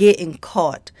of getting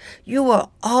caught. You were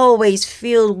always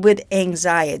filled with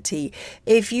anxiety.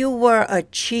 If you were a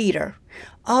cheater,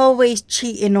 always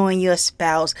cheating on your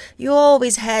spouse, you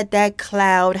always had that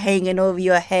cloud hanging over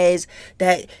your heads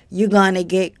that you're going to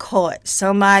get caught.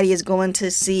 Somebody is going to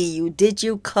see you. Did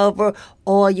you cover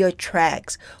all your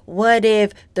tracks? What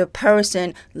if the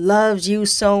person loves you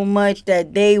so much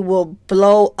that they will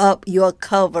blow up your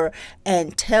cover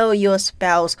and tell your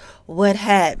spouse what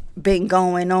had been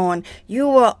going on? You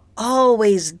were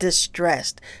always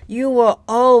distressed. You were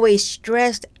always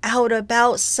stressed out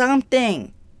about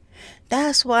something.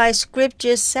 That's why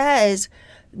Scripture says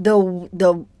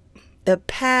the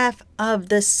path of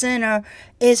the sinner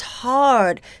is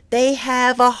hard. They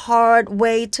have a hard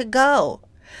way to go.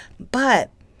 But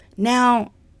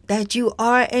now that you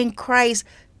are in Christ,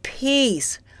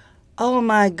 peace, oh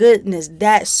my goodness,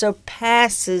 that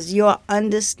surpasses your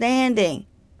understanding.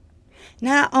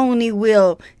 Not only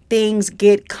will things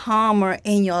get calmer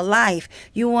in your life,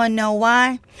 you want to know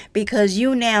why? Because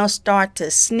you now start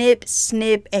to snip,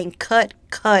 and cut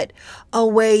cut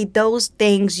away those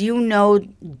things you know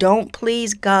don't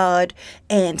please God,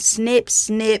 and snip,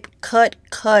 snip, cut,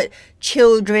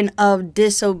 children of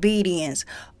disobedience.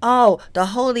 Oh, the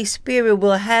Holy Spirit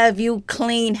will have you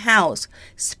clean house,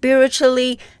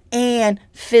 spiritually and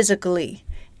physically.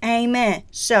 Amen.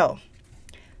 So,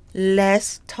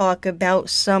 let's talk about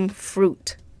some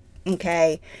fruit,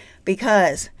 okay?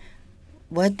 Because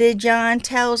what did John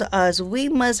tells us? We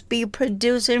must be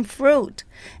producing fruit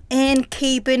in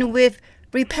keeping with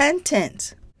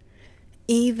repentance.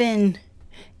 Even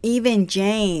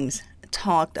James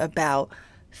talked about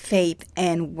faith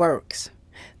and works.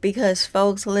 Because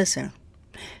folks, listen,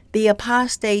 the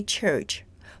apostate church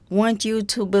wants you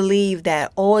to believe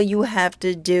that all you have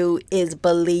to do is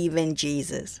believe in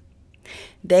Jesus.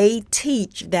 They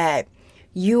teach that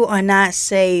you are not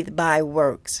saved by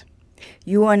works.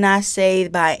 You are not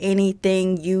saved by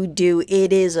anything you do.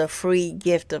 It is a free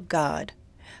gift of God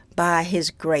by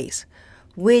His grace,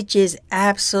 which is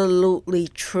absolutely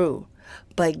true.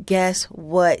 But guess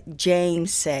what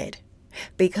James said?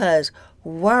 Because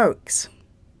works,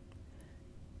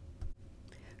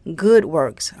 good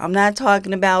works, I'm not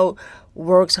talking about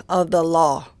works of the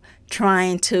law,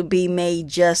 trying to be made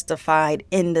justified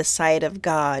in the sight of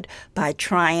God by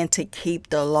trying to keep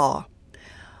the law.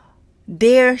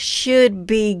 There should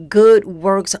be good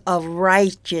works of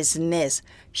righteousness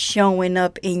showing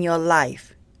up in your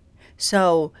life.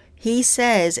 So he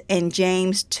says in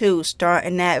James 2,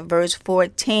 starting at verse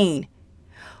 14,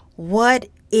 what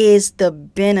is the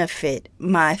benefit,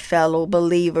 my fellow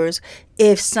believers,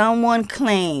 if someone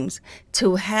claims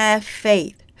to have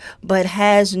faith but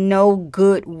has no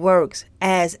good works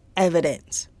as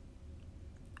evidence?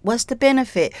 What's the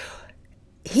benefit?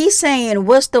 He's saying,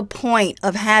 what's the point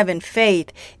of having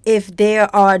faith if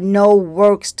there are no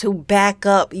works to back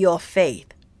up your faith?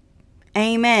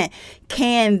 Amen.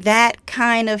 Can that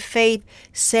kind of faith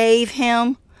save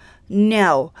him?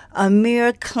 No, a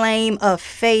mere claim of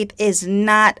faith is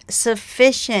not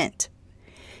sufficient.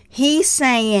 He's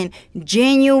saying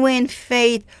genuine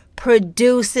faith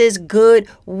produces good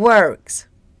works.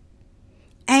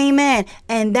 Amen.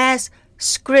 And that's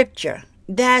scripture.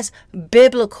 That's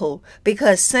biblical,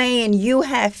 because saying you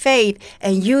have faith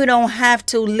and you don't have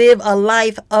to live a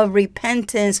life of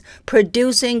repentance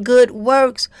producing good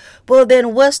works, well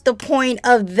then what's the point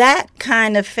of that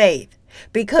kind of faith?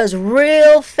 Because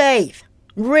real faith,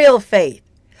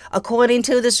 according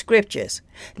to the scriptures,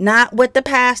 not what the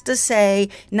pastors say,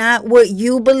 not what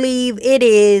you believe it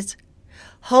is,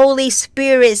 Holy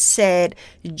Spirit said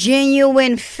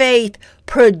genuine faith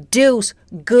produce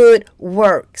good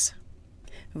works.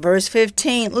 Verse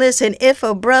 15, listen, if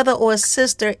a brother or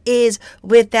sister is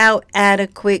without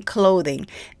adequate clothing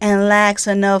and lacks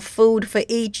enough food for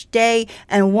each day,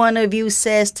 and one of you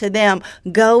says to them,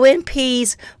 go in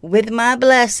peace with my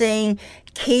blessing,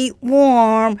 keep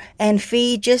warm and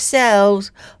feed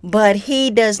yourselves, but he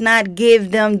does not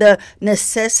give them the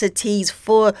necessities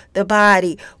for the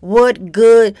body, what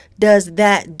good does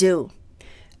that do?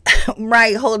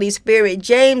 Right, Holy Spirit.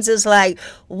 James is like,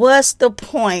 what's the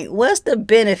point? What's the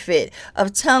benefit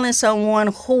of telling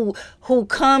someone who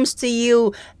comes to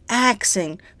you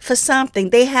asking for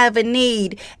something? They have a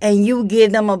need and you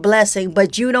give them a blessing,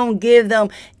 but you don't give them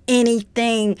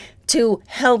anything to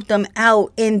help them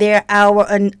out in their hour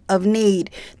of need.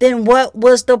 Then what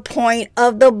was the point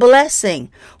of the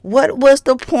blessing? What was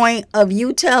the point of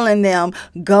you telling them,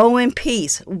 go in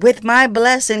peace with my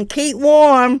blessing, keep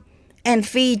warm and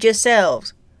feed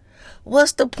yourselves?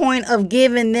 What's the point of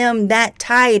giving them that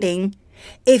tiding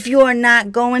if you are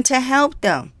not going to help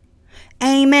them?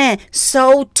 Amen.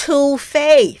 So too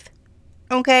faith.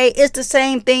 Okay, it's the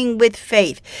same thing with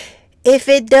faith. If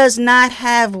it does not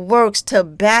have works to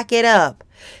back it up,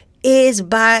 is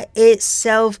by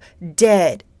itself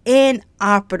dead,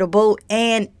 inoperable,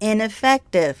 and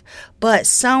ineffective. But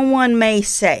someone may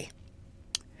say,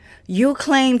 you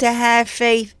claim to have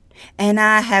faith and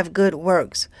I have good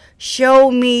works. Show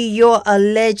me your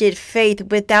alleged faith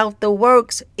without the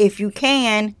works, if you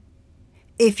can,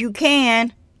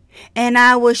 and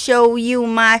I will show you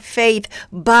my faith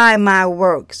by my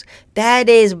works. That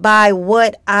is by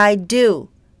what I do.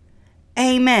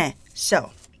 Amen.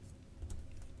 So,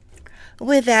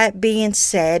 with that being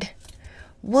said,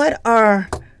 what are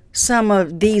some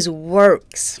of these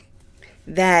works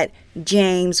that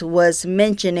James was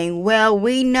mentioning? Well,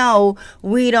 we know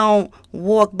we don't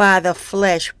walk by the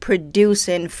flesh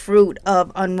producing fruit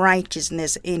of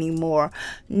unrighteousness anymore.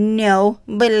 No,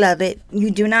 beloved, you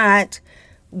do not.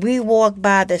 We walk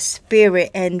by the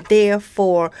Spirit, and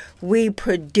therefore we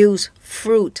produce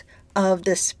fruit of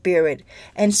the Spirit.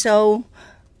 And so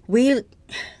we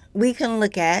we can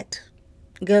look at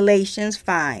Galatians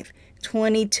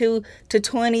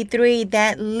 5:22-23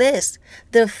 that lists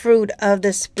the fruit of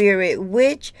the Spirit,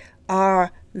 which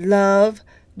are love,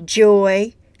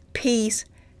 joy, peace,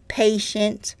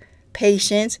 patience,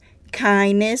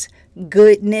 kindness,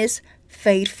 goodness,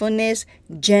 faithfulness,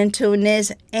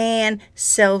 gentleness, and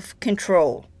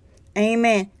self-control.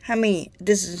 Amen. How many?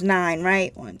 This is 9,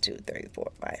 right? 1, 2, 3,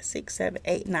 4, 5, 6, 7,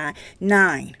 8, 9.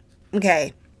 9.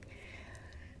 Okay.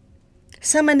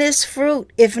 Some of this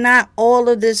fruit, if not all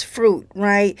of this fruit,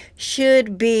 right,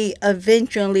 should be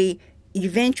eventually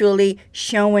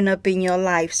showing up in your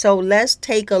life. So let's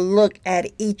take a look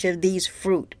at each of these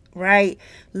fruit, right?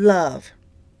 Love.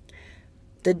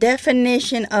 The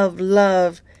definition of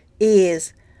love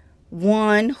is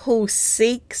one who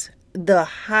seeks the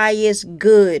highest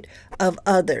good of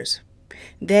others.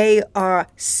 They are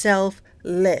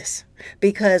selfless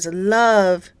because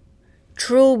love,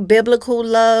 true biblical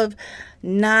love,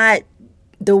 not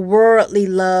the worldly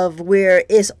love where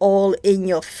it's all in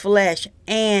your flesh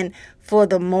and for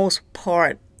the most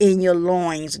part in your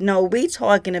loins. No, we're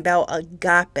talking about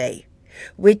agape,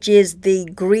 which is the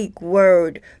Greek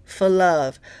word for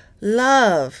love.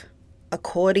 Love,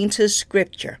 according to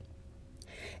Scripture,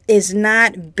 is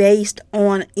not based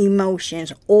on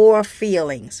emotions or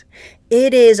feelings.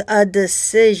 It is a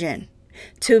decision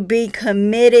to be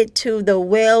committed to the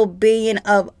well-being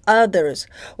of others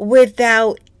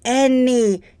without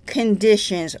any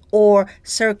conditions or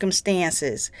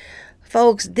circumstances.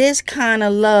 Folks, this kind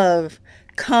of love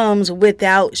comes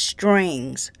without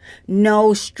strings,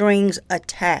 no strings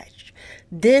attached.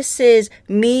 This is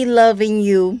me loving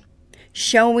you,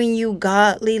 showing you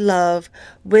godly love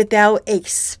without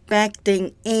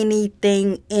expecting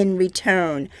anything in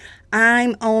return.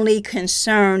 I'm only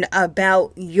concerned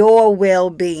about your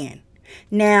well-being.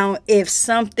 Now, if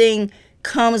something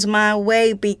comes my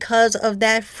way because of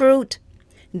that fruit,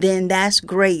 then that's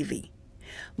gravy.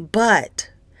 But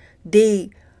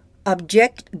the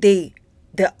object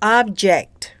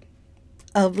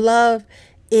of love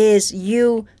is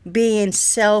you being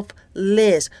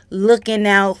selfless, looking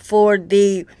out for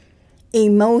the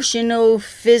emotional,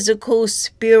 physical,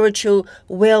 spiritual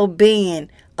well-being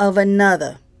of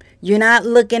another. You're not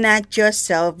looking at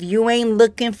yourself. You ain't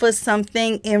looking for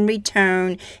something in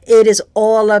return. It is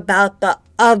all about the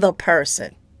other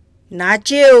person. Not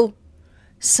you.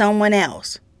 Someone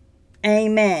else.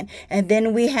 Amen. And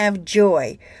then we have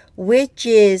joy, which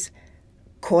is,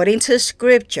 according to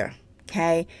Scripture,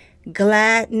 okay,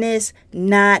 gladness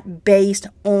not based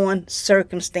on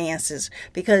circumstances.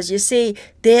 Because you see,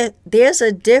 there's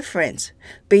a difference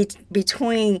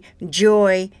between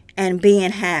joy and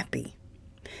being happy.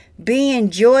 Being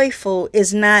joyful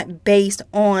is not based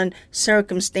on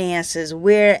circumstances,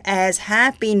 whereas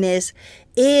happiness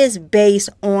is based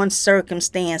on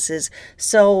circumstances.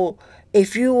 So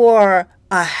if you are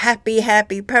a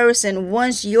happy person,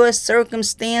 once your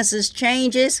circumstances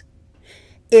changes,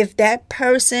 if that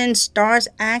person starts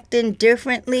acting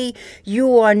differently,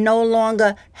 you are no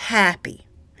longer happy.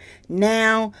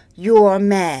 Now you are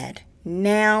mad.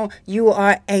 Now you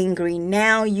are angry.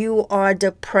 Now you are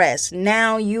depressed.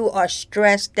 Now you are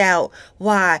stressed out.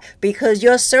 Why? Because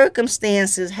your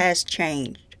circumstances has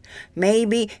changed.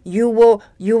 Maybe you were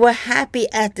happy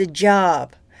at the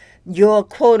job, your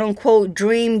quote-unquote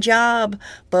dream job,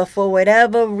 but for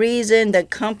whatever reason the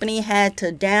company had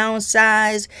to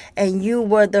downsize and you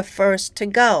were the first to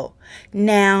go.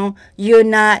 Now you're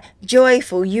not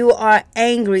joyful. You are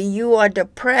angry. You are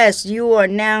depressed. You are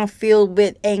now filled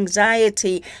with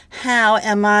anxiety. How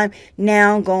am I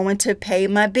now going to pay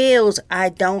my bills? I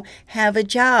don't have a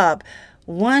job.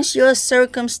 Once your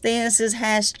circumstances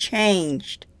has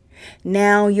changed,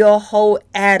 now your whole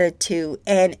attitude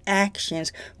and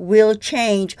actions will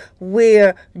change,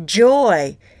 where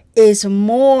joy is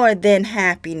more than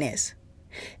happiness.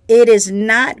 It is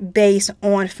not based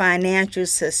on financial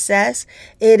success.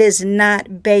 It is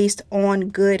not based on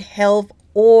good health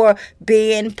or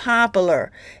being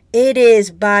popular. It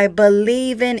is by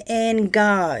believing in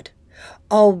God,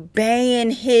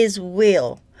 obeying His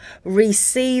will,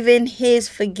 receiving His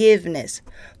forgiveness,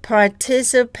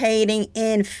 participating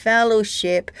in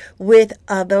fellowship with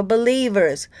other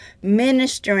believers,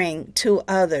 ministering to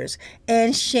others,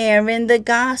 and sharing the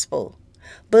gospel.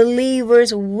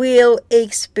 Believers will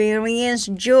experience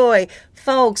joy.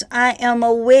 Folks, I am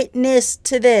a witness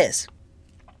to this.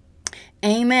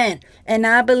 Amen. And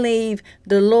I believe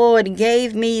the Lord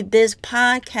gave me this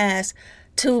podcast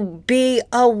to be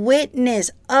a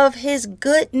witness of His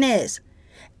goodness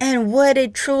and what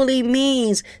it truly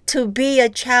means to be a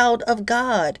child of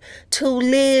God, to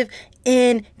live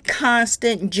in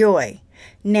constant joy.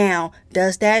 Now,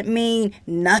 does that mean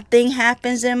nothing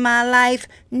happens in my life?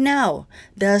 No.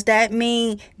 Does that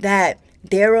mean that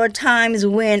there are times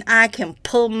when I can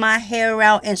pull my hair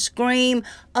out and scream?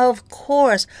 Of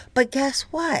course. But guess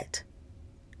what?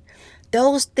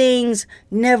 Those things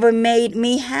never made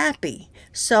me happy.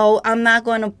 So I'm not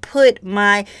going to put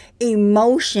my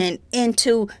emotion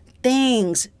into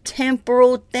things,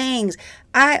 temporal things.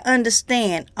 I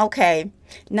understand, okay,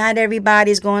 not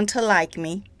everybody's going to like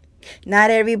me.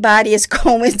 Not everybody is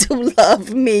going to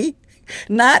love me.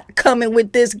 Not coming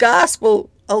with this gospel,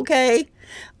 okay?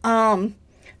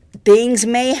 Things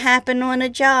may happen on a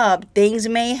job. Things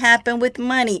may happen with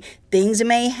money. Things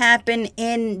may happen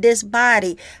in this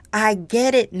body. I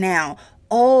get it now.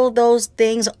 All those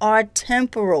things are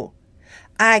temporal.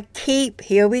 I keep,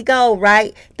 here we go,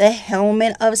 right? The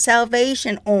helmet of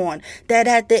salvation on. That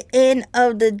at the end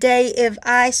of the day, if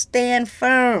I stand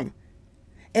firm,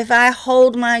 if I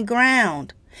hold my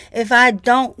ground, if I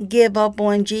don't give up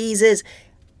on Jesus,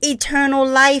 eternal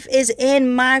life is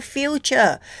in my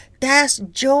future. That's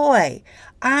joy.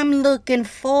 I'm looking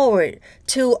forward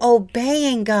to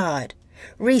obeying God.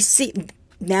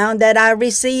 Now that I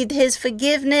received his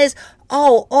forgiveness,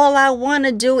 all I want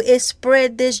to do is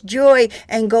spread this joy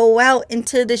and go out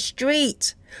into the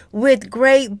streets with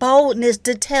great boldness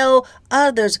to tell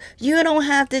others, you don't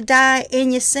have to die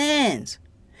in your sins.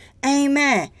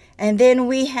 Amen. And then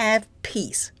we have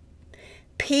peace.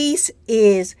 Peace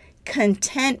is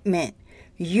contentment,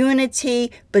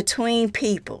 unity between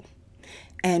people.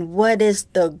 And what is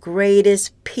the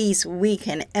greatest peace we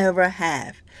can ever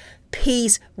have?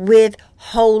 Peace with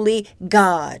holy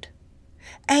God.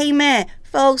 Amen.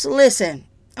 Folks, listen,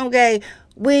 okay?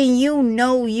 When you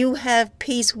know you have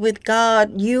peace with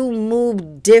God, you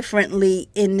move differently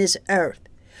in this earth.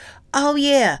 Oh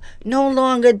yeah, no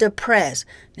longer depressed.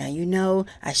 Now you know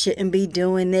I shouldn't be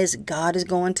doing this. God is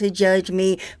going to judge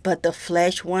me, but the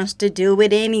flesh wants to do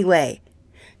it anyway.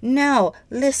 No,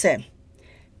 listen.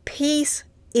 Peace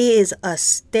is a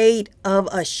state of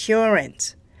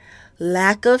assurance,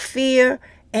 lack of fear,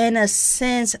 and a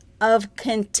sense of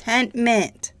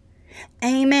contentment.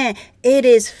 Amen. It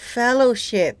is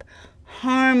fellowship,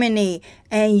 harmony,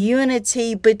 and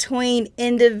unity between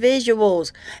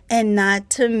individuals, and not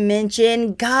to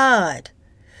mention God,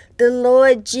 the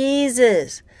Lord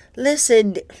Jesus.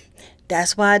 Listen,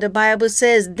 that's why the Bible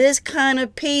says this kind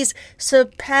of peace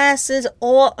surpasses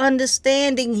all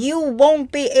understanding. You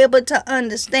won't be able to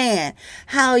understand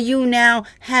how you now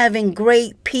having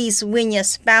great peace when your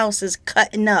spouse is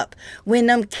cutting up, when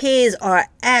them kids are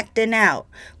acting out,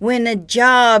 when the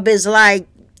job is like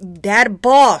that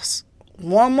boss.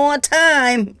 One more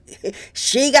time,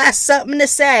 she got something to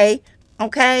say,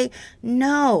 okay?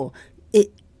 No,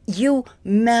 you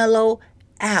mellow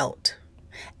out.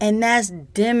 And that's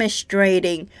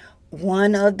demonstrating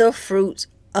one of the fruits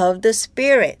of the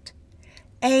Spirit.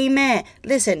 Amen.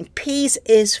 Listen, peace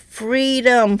is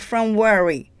freedom from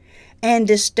worry and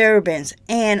disturbance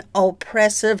and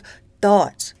oppressive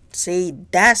thoughts. See,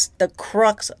 that's the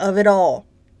crux of it all.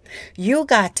 You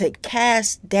got to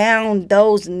cast down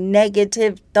those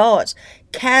negative thoughts.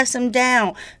 Cast them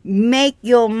down. Make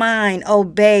your mind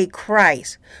obey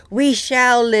Christ. We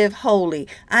shall live holy.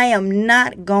 I am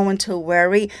not going to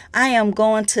worry. I am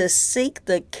going to seek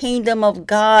the kingdom of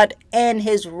God and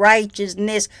his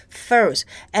righteousness first.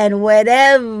 And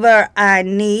whatever I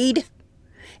need,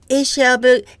 it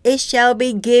shall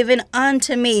be given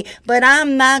unto me. But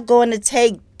I'm not going to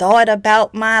take thought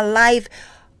about my life.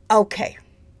 Okay.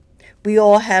 We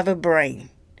all have a brain.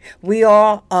 We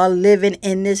all are living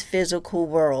in this physical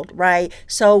world, right?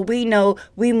 So we know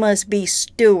we must be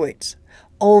stewards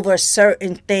over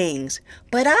certain things.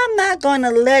 But I'm not going to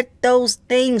let those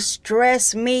things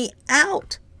stress me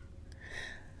out.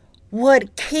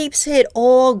 What keeps it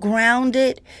all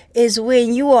grounded is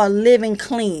when you are living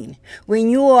clean, when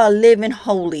you are living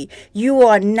holy, you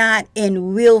are not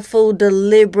in willful,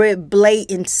 deliberate,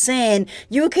 blatant sin.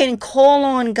 You can call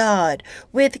on God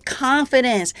with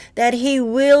confidence that he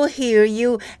will hear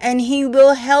you and he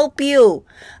will help you.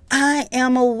 I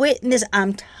am a witness.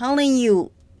 I'm telling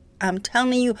you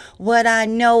what I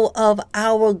know of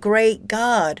our great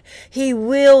God. He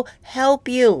will help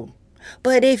you.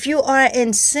 But if you are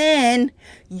in sin,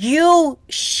 you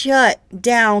shut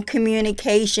down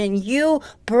communication. You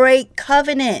break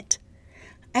covenant.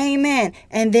 Amen.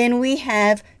 And then we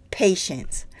have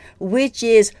patience, which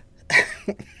is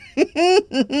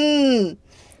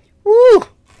woo,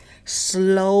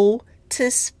 slow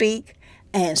to speak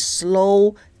and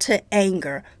slow to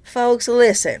anger. Folks,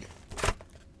 listen,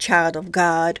 child of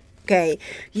God, okay,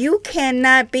 you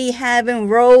cannot be having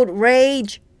road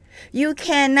rage. You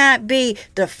cannot be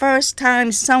the first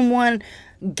time someone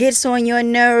gets on your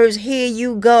nerves, here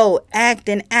you go,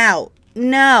 acting out.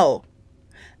 No.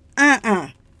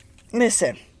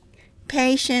 Listen,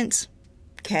 patience,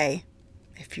 okay,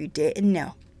 if you didn't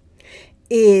know,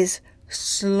 is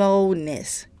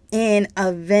slowness in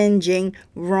avenging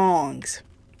wrongs.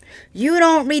 You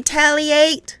don't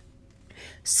retaliate.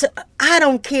 So I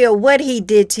don't care what he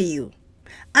did to you.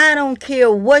 I don't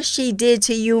care what she did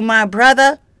to you, my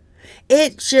brother.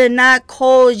 It should not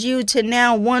cause you to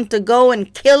now want to go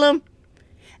and kill him.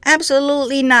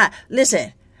 Absolutely not.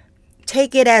 Listen,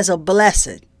 take it as a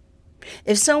blessing.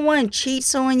 If someone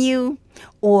cheats on you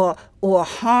or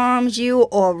harms you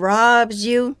or robs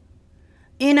you,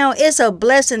 it's a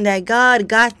blessing that God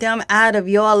got them out of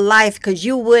your life, because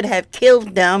you would have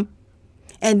killed them.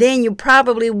 And then you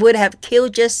probably would have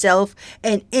killed yourself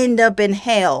and end up in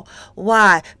hell.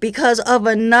 Why? Because of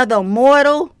another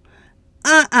mortal?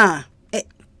 It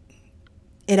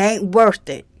ain't worth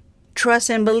it.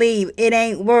 Trust and believe, it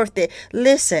ain't worth it.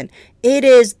 Listen, it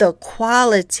is the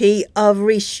quality of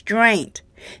restraint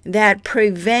that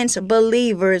prevents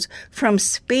believers from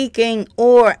speaking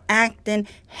or acting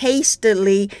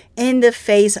hastily in the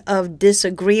face of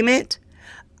disagreement,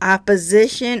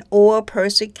 opposition, or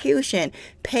persecution.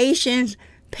 Patience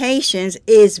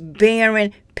is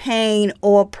bearing pain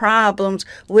or problems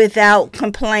without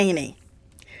complaining.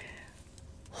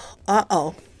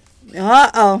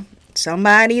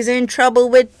 Somebody's in trouble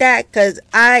with that, because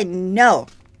I know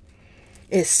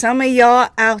it's some of y'all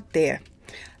out there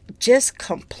just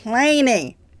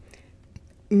complaining,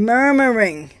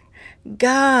 murmuring.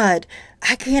 God,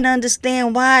 I can't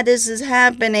understand why this is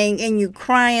happening, and you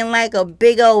crying like a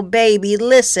big old baby.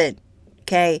 Listen,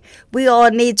 okay, we all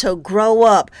need to grow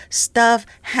up. Stuff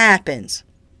happens,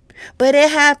 but it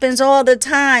happens all the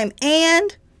time.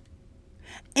 And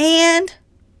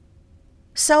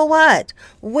so what?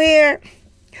 Where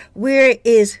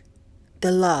is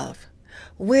the love?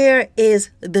 Where is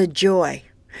the joy?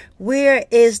 Where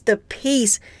is the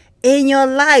peace in your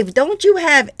life? Don't you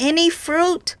have any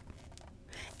fruit?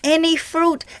 Any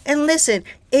fruit? And listen,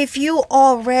 if you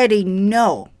already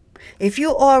know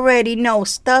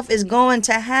stuff is going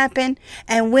to happen,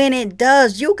 and when it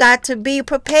does, you got to be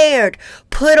prepared.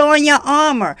 Put on your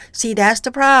armor. See, that's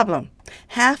the problem.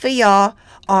 Half of y'all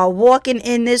are walking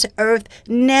in this earth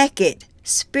naked,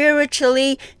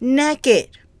 spiritually naked.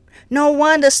 No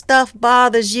wonder stuff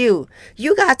bothers you.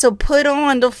 You got to put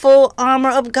on the full armor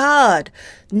of God,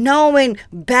 knowing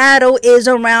battle is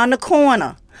around the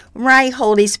corner. Right,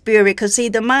 Holy Spirit? Because see,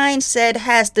 the mindset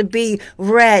has to be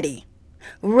ready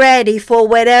for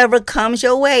whatever comes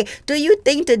your way. Do you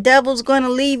think the devil's going to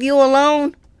leave you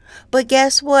alone? But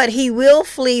guess what? He will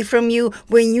flee from you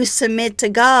when you submit to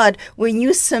God, when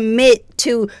you submit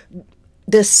to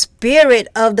the Spirit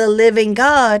of the living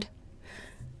God.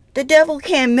 The devil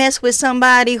can't mess with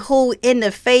somebody who, in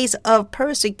the face of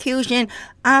persecution,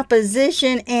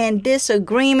 opposition, and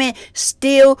disagreement,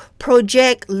 still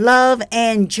project love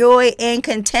and joy and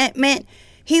contentment.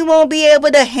 He won't be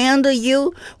able to handle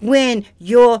you when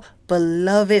your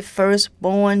beloved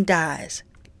firstborn dies.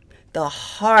 The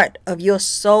heart of your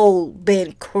soul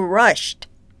been crushed.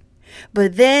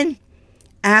 But then,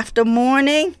 after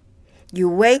mourning, you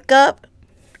wake up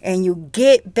and you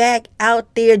get back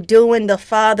out there doing the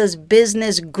Father's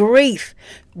business. Grief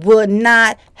will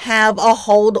not have a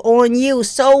hold on you.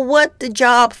 So what? The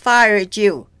job fired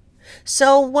you.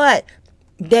 So what?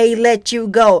 They let you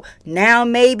go. Now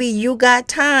maybe you got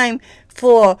time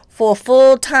for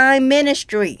full-time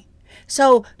ministry.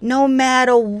 So no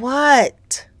matter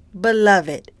what,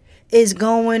 beloved, is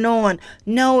going on,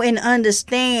 know and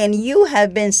understand you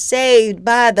have been saved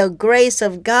by the grace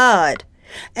of God.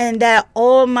 And that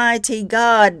Almighty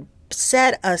God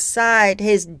set aside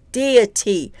his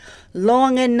deity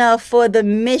long enough for the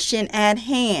mission at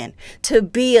hand to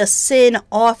be a sin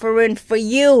offering for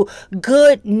you.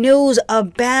 Good news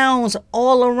abounds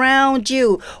all around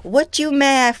you. What you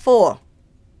mad for?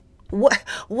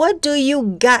 What do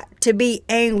you got to be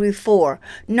angry for,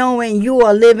 knowing you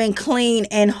are living clean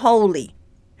and holy?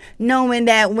 Knowing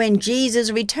that when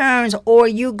Jesus returns, or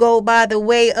you go by the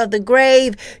way of the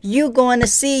grave, you're going to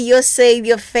see your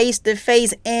Savior face to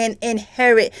face and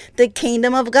inherit the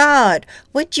kingdom of God.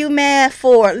 What you mad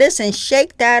for? Listen,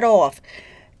 shake that off.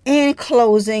 In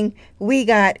closing, we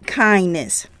got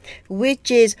kindness,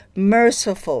 which is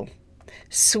merciful,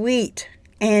 sweet,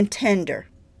 and tender.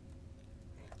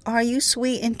 Are you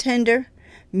sweet and tender,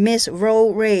 Miss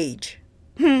Road Rage?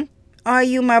 Are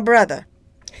you, my brother?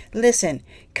 Listen,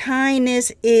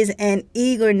 kindness is an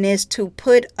eagerness to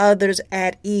put others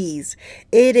at ease.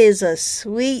 It is a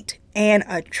sweet and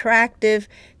attractive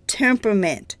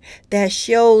temperament that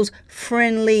shows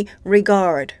friendly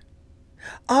regard.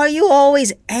 Are you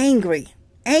always angry?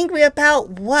 Angry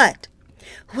about what?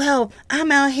 Well,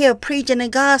 I'm out here preaching the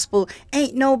gospel.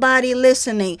 Ain't nobody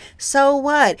listening. So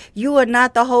what? You are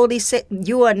not the Holy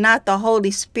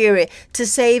Spirit to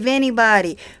save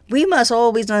anybody. We must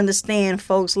always understand,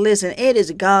 folks. Listen, it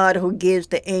is God who gives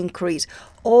the increase.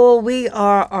 All we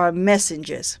are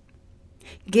messengers,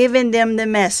 giving them the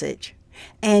message.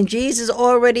 And Jesus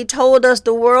already told us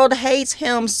the world hates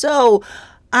him. So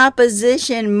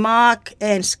opposition, mock,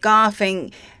 and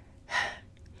scoffing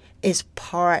is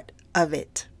part of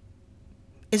it.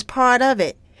 It's part of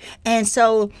it. And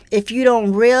so if you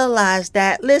don't realize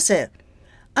that, listen,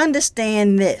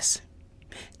 understand this.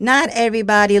 Not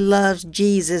everybody loves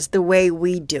Jesus the way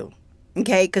we do.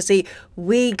 Okay, because see,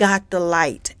 we got the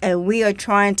light and we are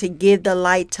trying to give the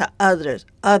light to others.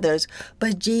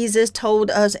 But Jesus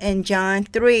told us in John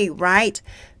 3, right?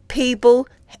 People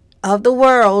of the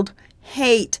world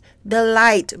hate the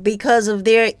light because of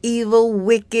their evil,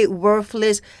 wicked,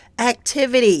 worthless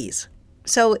activities.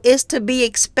 So it's to be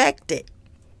expected.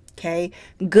 Okay,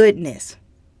 goodness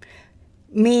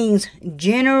means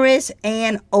generous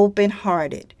and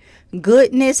open-hearted.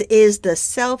 Goodness is the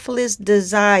selfless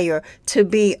desire to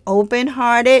be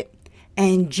open-hearted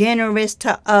and generous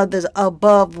to others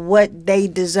above what they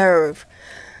deserve.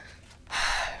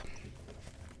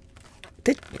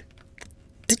 Did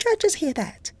y'all just hear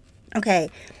that? Okay.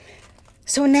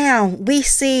 So now we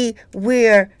see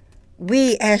where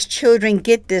we as children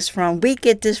get this from. We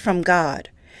get this from God.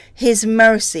 His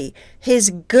mercy,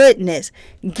 his goodness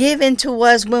given to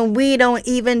us when we don't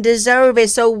even deserve it.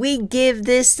 So we give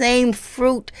this same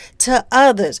fruit to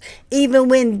others, even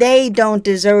when they don't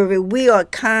deserve it. We are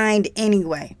kind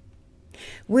anyway.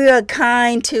 We are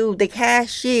kind to the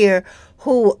cashier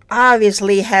who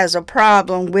obviously has a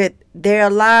problem with their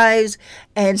lives,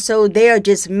 and so they're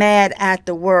just mad at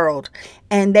the world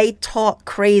and they talk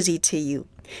crazy to you.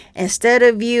 Instead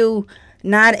of you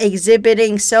not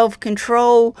exhibiting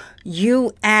self-control,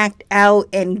 you act out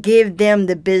and give them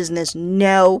the business.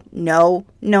 No.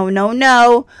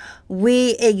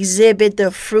 We exhibit the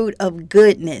fruit of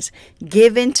goodness,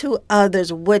 giving to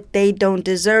others what they don't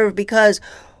deserve, because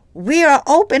we are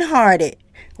open-hearted.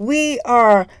 We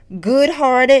are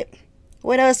good-hearted.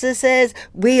 What else it says?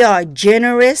 We are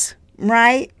generous,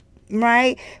 right?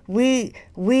 We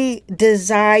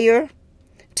desire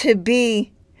to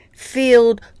be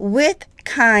filled with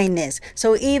kindness.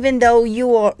 So even though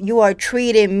you are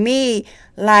treating me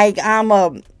like I'm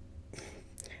a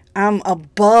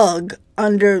bug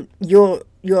under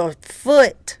your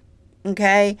foot,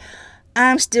 okay,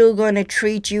 I'm still going to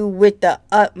treat you with the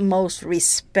utmost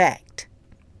respect.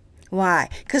 Why?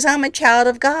 Because I'm a child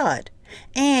of God.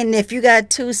 And if you got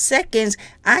 2 seconds,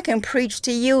 I can preach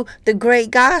to you the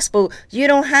great gospel. You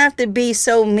don't have to be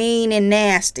so mean and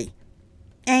nasty.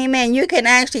 Amen. You can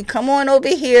actually come on over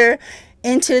here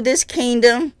into this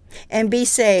kingdom and be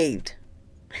saved.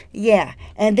 Yeah.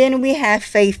 And then we have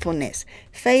faithfulness.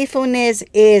 Faithfulness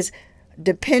is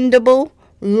dependable,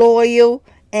 loyal,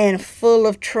 and full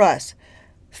of trust.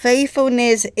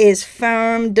 Faithfulness is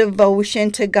firm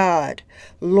devotion to God,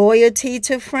 loyalty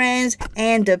to friends,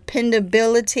 and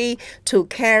dependability to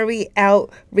carry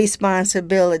out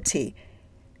responsibilities.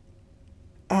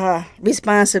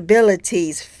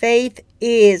 Faith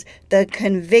is the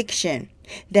conviction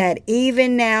that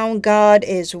even now God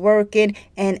is working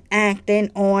and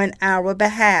acting on our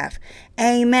behalf.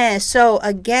 Amen. So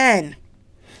again,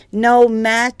 no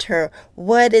matter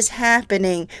what is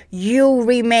happening, you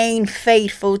remain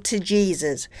faithful to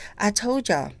Jesus. I told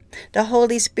y'all, the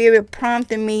Holy Spirit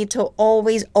prompted me to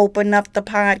always open up the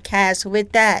podcast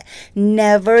with that.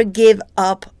 Never give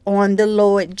up on the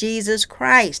Lord Jesus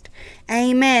Christ.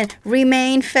 Amen.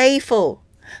 Remain faithful.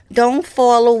 Don't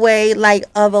fall away like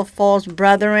other false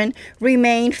brethren.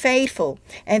 Remain faithful.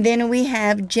 And then we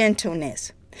have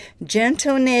gentleness.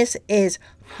 Gentleness is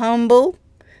humble,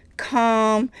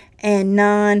 calm, and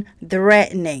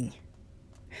non-threatening.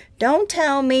 Don't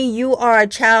tell me you are a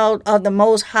child of the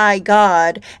Most High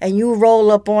God and you roll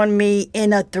up on me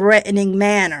in a threatening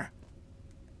manner.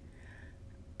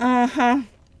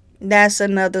 That's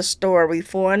another story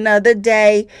for another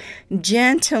day.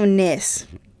 Gentleness,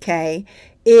 okay,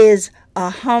 is a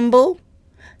humble,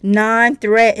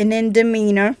 non-threatening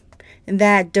demeanor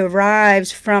that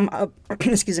derives from a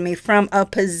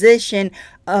position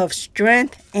of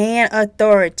strength and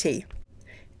authority,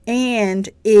 and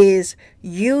is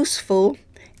useful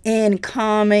in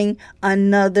calming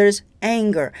another's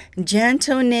anger.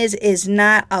 Gentleness is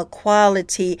not a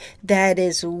quality that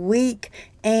is weak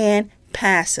and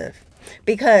passive.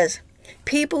 Because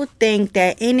people think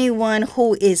that anyone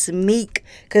who is meek,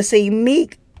 because see,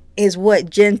 meek is what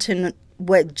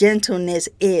gentleness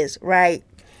is, right?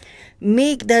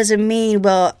 Meek doesn't mean,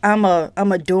 well, I'm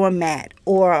a doormat,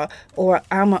 or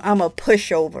I'm a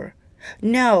pushover.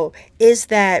 No, it's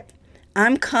that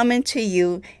I'm coming to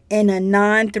you in a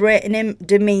non-threatening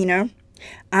demeanor.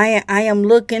 I am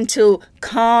looking to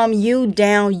calm you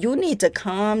down. You need to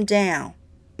calm down.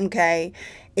 Okay?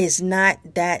 It's not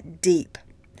that deep.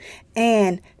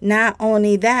 And not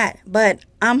only that, but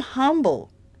I'm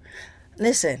humble.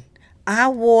 Listen, I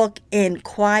walk in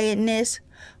quietness,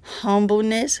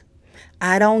 humbleness.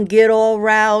 I don't get all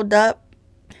riled up,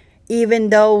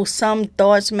 even though some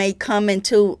thoughts may come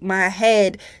into my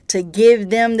head to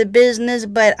give them the business,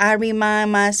 but I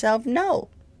remind myself, no,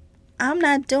 I'm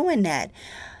not doing that.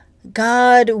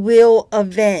 God will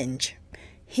avenge.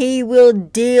 He will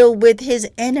deal with his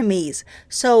enemies.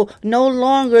 So no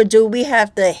longer do we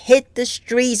have to hit the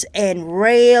streets and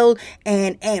rail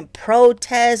and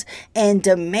protest and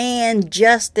demand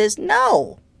justice.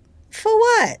 No. For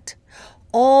what?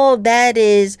 All that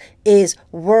is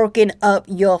working up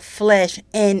your flesh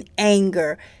in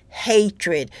anger,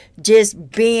 hatred,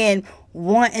 just being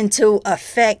wanting to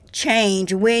affect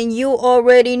change when you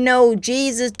already know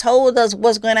Jesus told us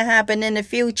what's going to happen in the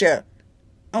future.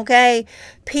 Okay?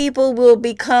 People will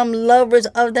become lovers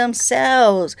of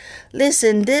themselves.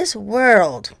 Listen, this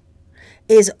world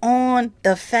is on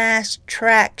the fast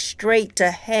track straight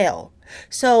to hell.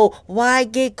 So why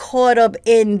get caught up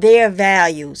in their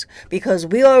values? Because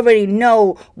we already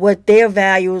know what their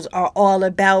values are all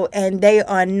about, and they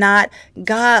are not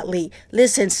godly.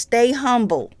 Listen, stay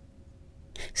humble.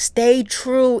 Stay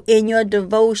true in your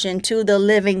devotion to the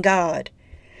living God.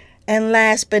 And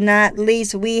last but not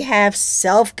least, we have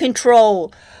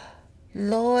self-control.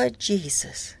 Lord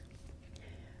Jesus,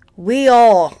 we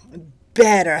all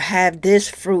better have this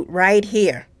fruit right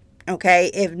here.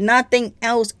 Okay, if nothing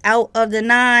else out of the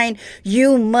 9,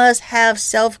 you must have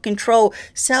self-control.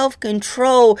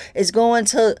 Self-control is going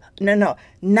to,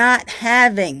 not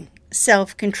having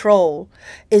self-control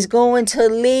is going to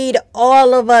lead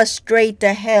all of us straight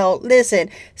to hell. Listen,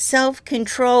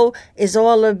 self-control is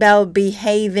all about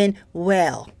behaving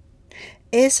well.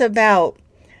 It's about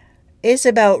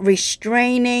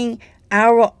restraining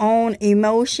our own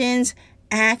emotions,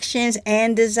 actions,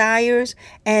 and desires,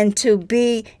 and to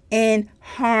be in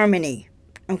harmony.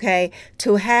 Okay?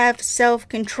 To have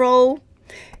self-control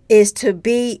is to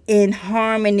be in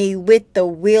harmony with the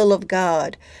will of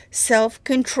God.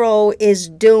 Self-control is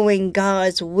doing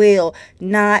God's will,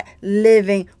 not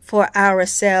living for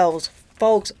ourselves.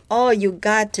 Folks, all you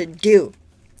got to do,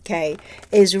 okay,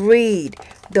 is read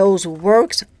those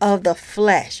works of the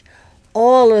flesh.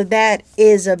 All of that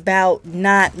is about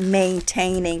not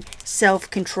maintaining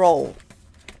self-control.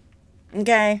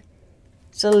 Okay?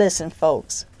 So listen,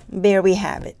 folks. There we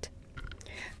have it.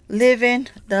 Living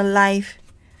the life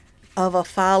of a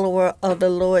follower of the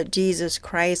Lord Jesus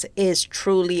Christ is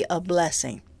truly a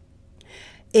blessing.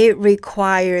 It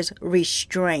requires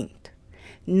restraint,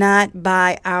 not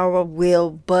by our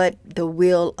will, but the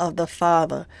will of the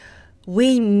Father.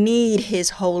 We need His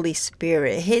Holy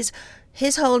Spirit.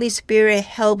 His Holy Spirit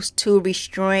helps to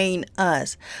restrain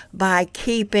us by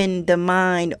keeping the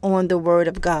mind on the Word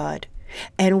of God.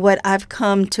 And what I've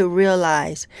come to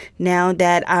realize now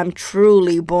that I'm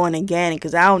truly born again,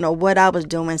 because I don't know what I was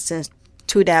doing since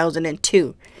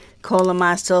 2002, calling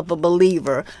myself a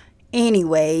believer.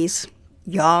 Anyways,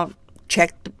 y'all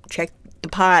check the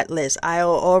pod list. I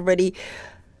already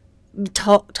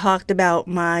talked about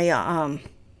my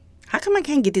how come I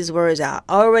can't get these words out?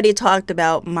 I already talked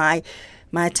about my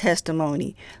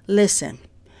testimony. Listen,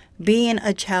 being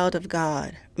a child of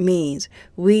God means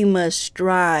we must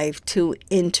strive to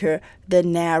enter the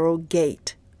narrow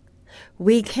gate.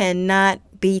 We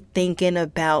cannot be thinking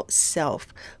about self.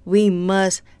 We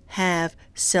must have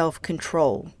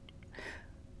self-control.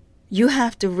 You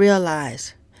have to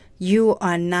realize you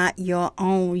are not your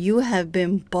own. You have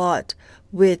been bought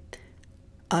with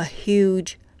a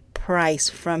huge price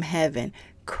from heaven.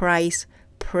 Christ's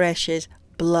precious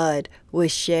blood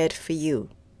was shed for you.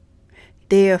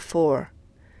 Therefore,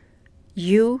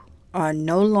 you are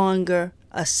no longer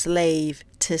a slave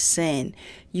to sin.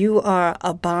 You are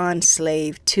a bond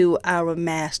slave to our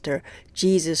Master,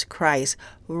 Jesus Christ.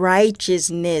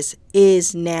 Righteousness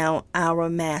is now our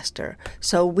master.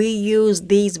 So we use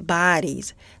these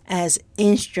bodies as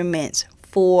instruments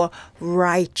for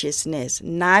righteousness,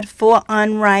 not for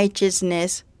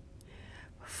unrighteousness.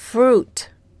 Fruit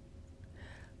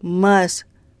must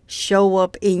show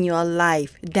up in your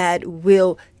life that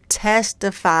will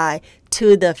testify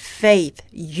to the faith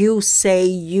you say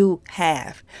you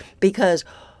have. Because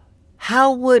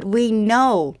how would we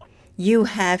know you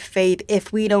have faith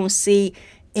if we don't see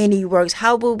any works?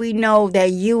 How would we know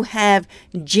that you have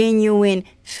genuine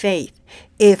faith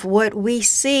if what we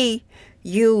see,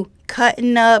 you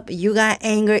cutting up, you got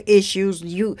anger issues,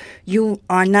 you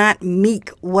are not meek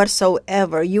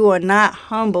whatsoever, you are not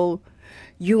humble,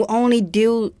 you only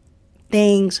do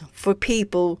things for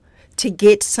people to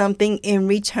get something in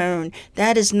return?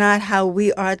 That is not how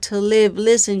we are to live.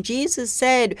 Listen, Jesus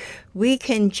said we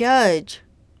can judge,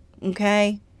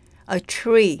 okay, a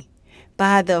tree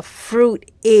by the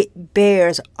fruit it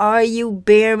bears. Are you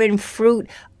bearing fruit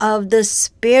of the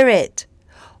Spirit?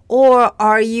 Or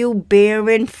are you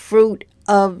bearing fruit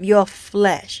of your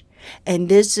flesh? And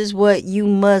this is what you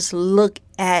must look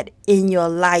at in your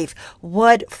life.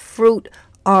 What fruit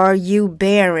are you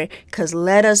bearing? Because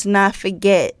let us not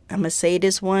forget, I'm going to say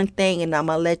this one thing and I'm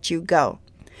going to let you go.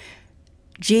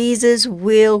 Jesus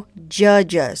will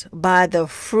judge us by the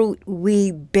fruit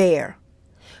we bear.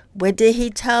 What did he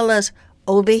tell us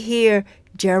over here?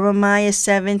 Jeremiah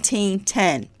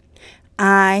 17:10.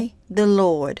 I, the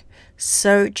Lord,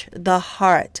 search the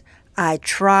heart. I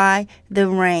try the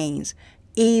reins,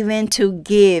 even to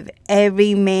give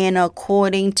every man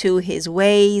according to his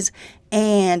ways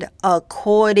and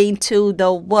according to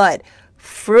the what?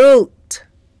 Fruit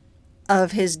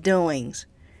of his doings.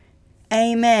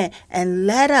 Amen. And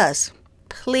let us,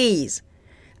 please,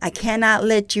 I cannot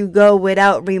let you go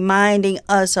without reminding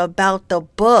us about the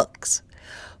books.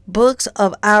 Books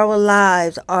of our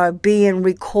lives are being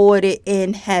recorded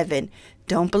in heaven.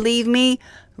 Don't believe me?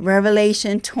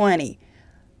 Revelation 20.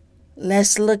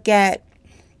 Let's look at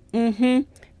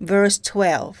verse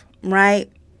 12, right?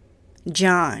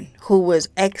 John, who was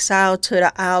exiled to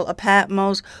the Isle of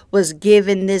Patmos, was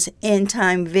given this end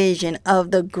time vision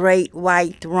of the great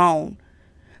white throne.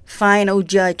 Final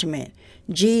judgment.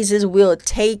 Jesus will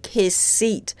take his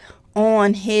seat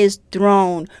on his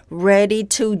throne, ready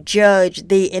to judge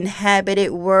the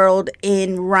inhabited world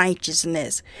in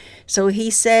righteousness. So he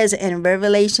says in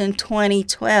Revelation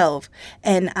 20:12,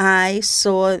 and I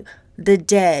saw the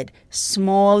dead,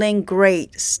 small and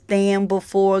great, stand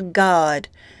before God,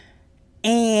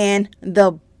 and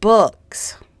the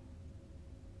books,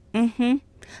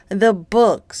 the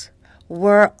books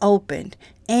were opened.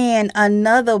 And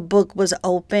another book was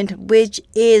opened, which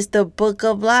is the book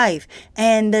of life.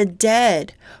 And the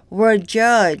dead were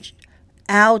judged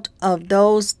out of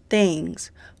those things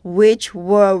which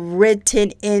were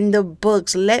written in the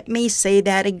books. Let me say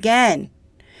that again.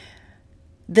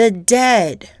 The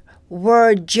dead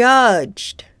were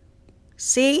judged.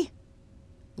 See?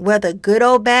 Whether good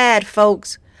or bad,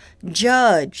 folks,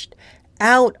 judged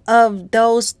out of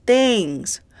those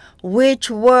things which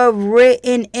were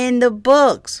written in the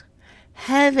books.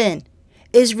 Heaven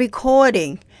is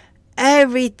recording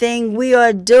everything we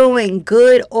are doing,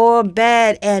 good or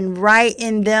bad, and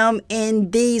writing them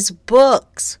in these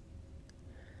books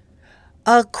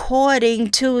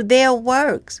according to their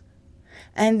works.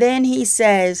 And then he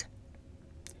says,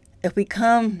 if we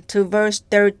come to verse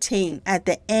 13, at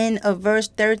the end of verse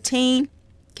 13,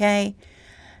 okay,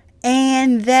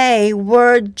 and they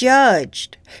were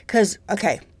judged.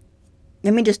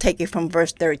 Let me just take it from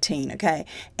verse 13, okay?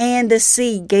 And the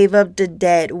sea gave up the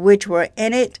dead which were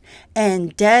in it,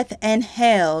 and death and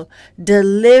hell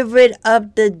delivered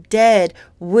up the dead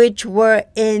which were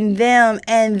in them,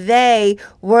 and they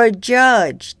were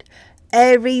judged,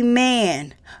 every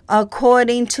man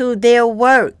according to their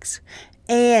works.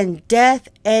 And death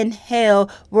and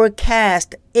hell were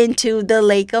cast into the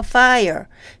lake of fire.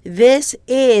 This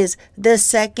is the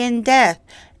second death.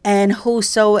 And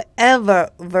whosoever,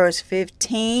 verse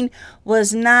 15,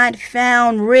 was not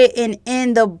found written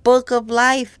in the book of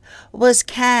life was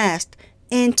cast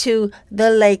into the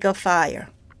lake of fire.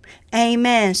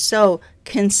 Amen. So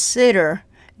consider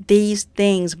these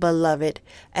things, beloved,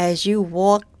 as you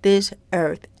walk this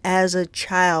earth as a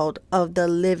child of the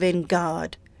living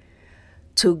God.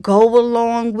 To go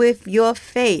along with your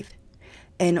faith,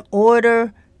 in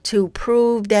order to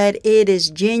prove that it is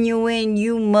genuine,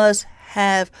 you must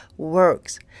have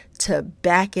works to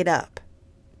back it up.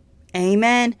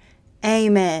 Amen.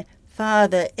 Amen.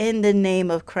 Father, in the name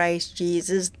of Christ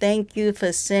Jesus, thank you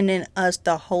for sending us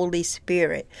the Holy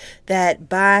Spirit, that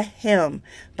by him,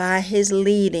 by his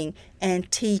leading and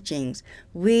teachings,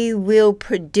 we will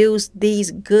produce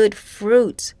these good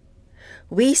fruits.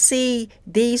 We see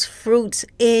these fruits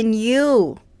in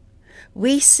you.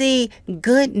 We see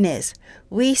goodness.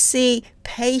 We see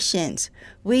patience.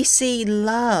 We see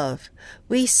love.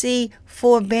 We see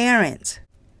forbearance.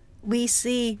 We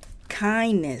see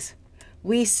kindness.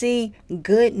 We see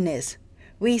goodness.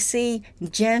 We see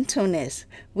gentleness.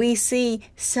 We see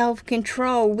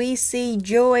self-control. We see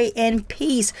joy and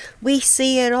peace. We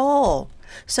see it all.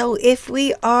 So if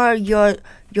we are your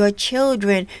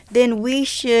children, then we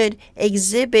should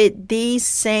exhibit these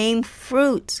same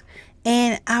fruits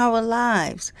in our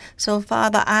lives. So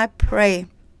Father, I pray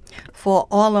for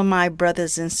all of my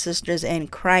brothers and sisters in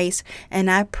Christ, and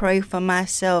I pray for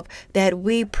myself that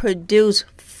we produce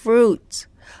fruits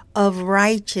of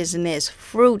righteousness,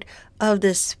 fruit of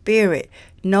the Spirit.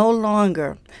 No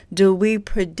longer do we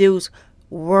produce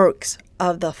works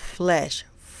of the flesh,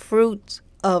 fruits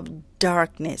of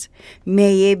darkness.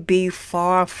 May it be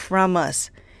far from us.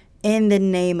 In the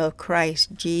name of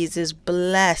Christ Jesus,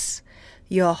 bless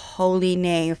your holy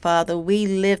name, Father. We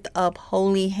lift up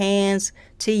holy hands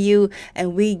to you,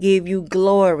 and we give you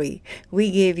glory.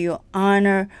 We give you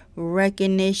honor,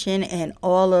 recognition, and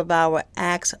all of our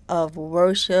acts of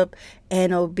worship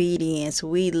and obedience.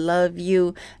 We love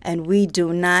you, and we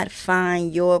do not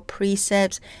find your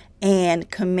precepts and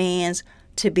commands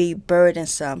to be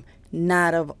burdensome.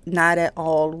 Not at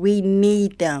all. We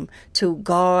need them to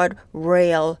guard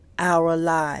rail our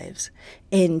lives.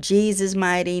 In Jesus'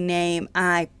 mighty name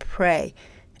I pray.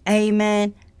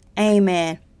 Amen.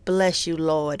 Amen. Bless you,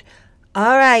 Lord.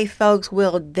 All right, folks.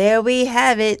 Well, there we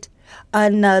have it.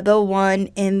 Another one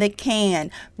in the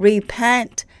can.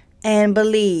 Repent and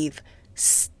believe.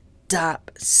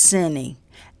 Stop sinning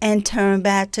and turn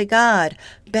back to God.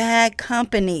 Bad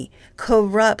company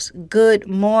corrupts good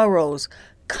morals.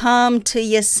 Come to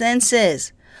your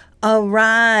senses.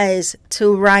 Arise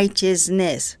to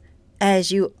righteousness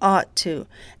as you ought to,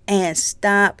 and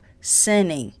stop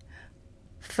sinning.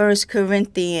 1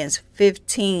 Corinthians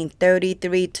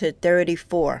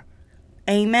 15:33-34.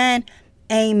 Amen.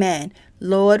 Amen.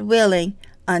 Lord willing,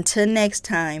 until next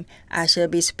time, I shall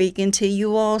be speaking to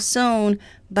you all soon.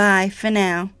 Bye for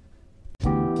now.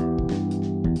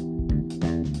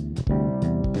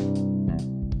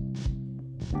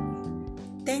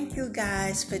 Thank you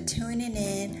guys for tuning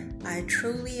in. I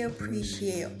truly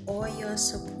appreciate all your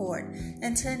support.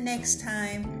 Until next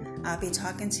time, I'll be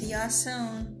talking to y'all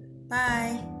soon.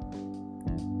 Bye.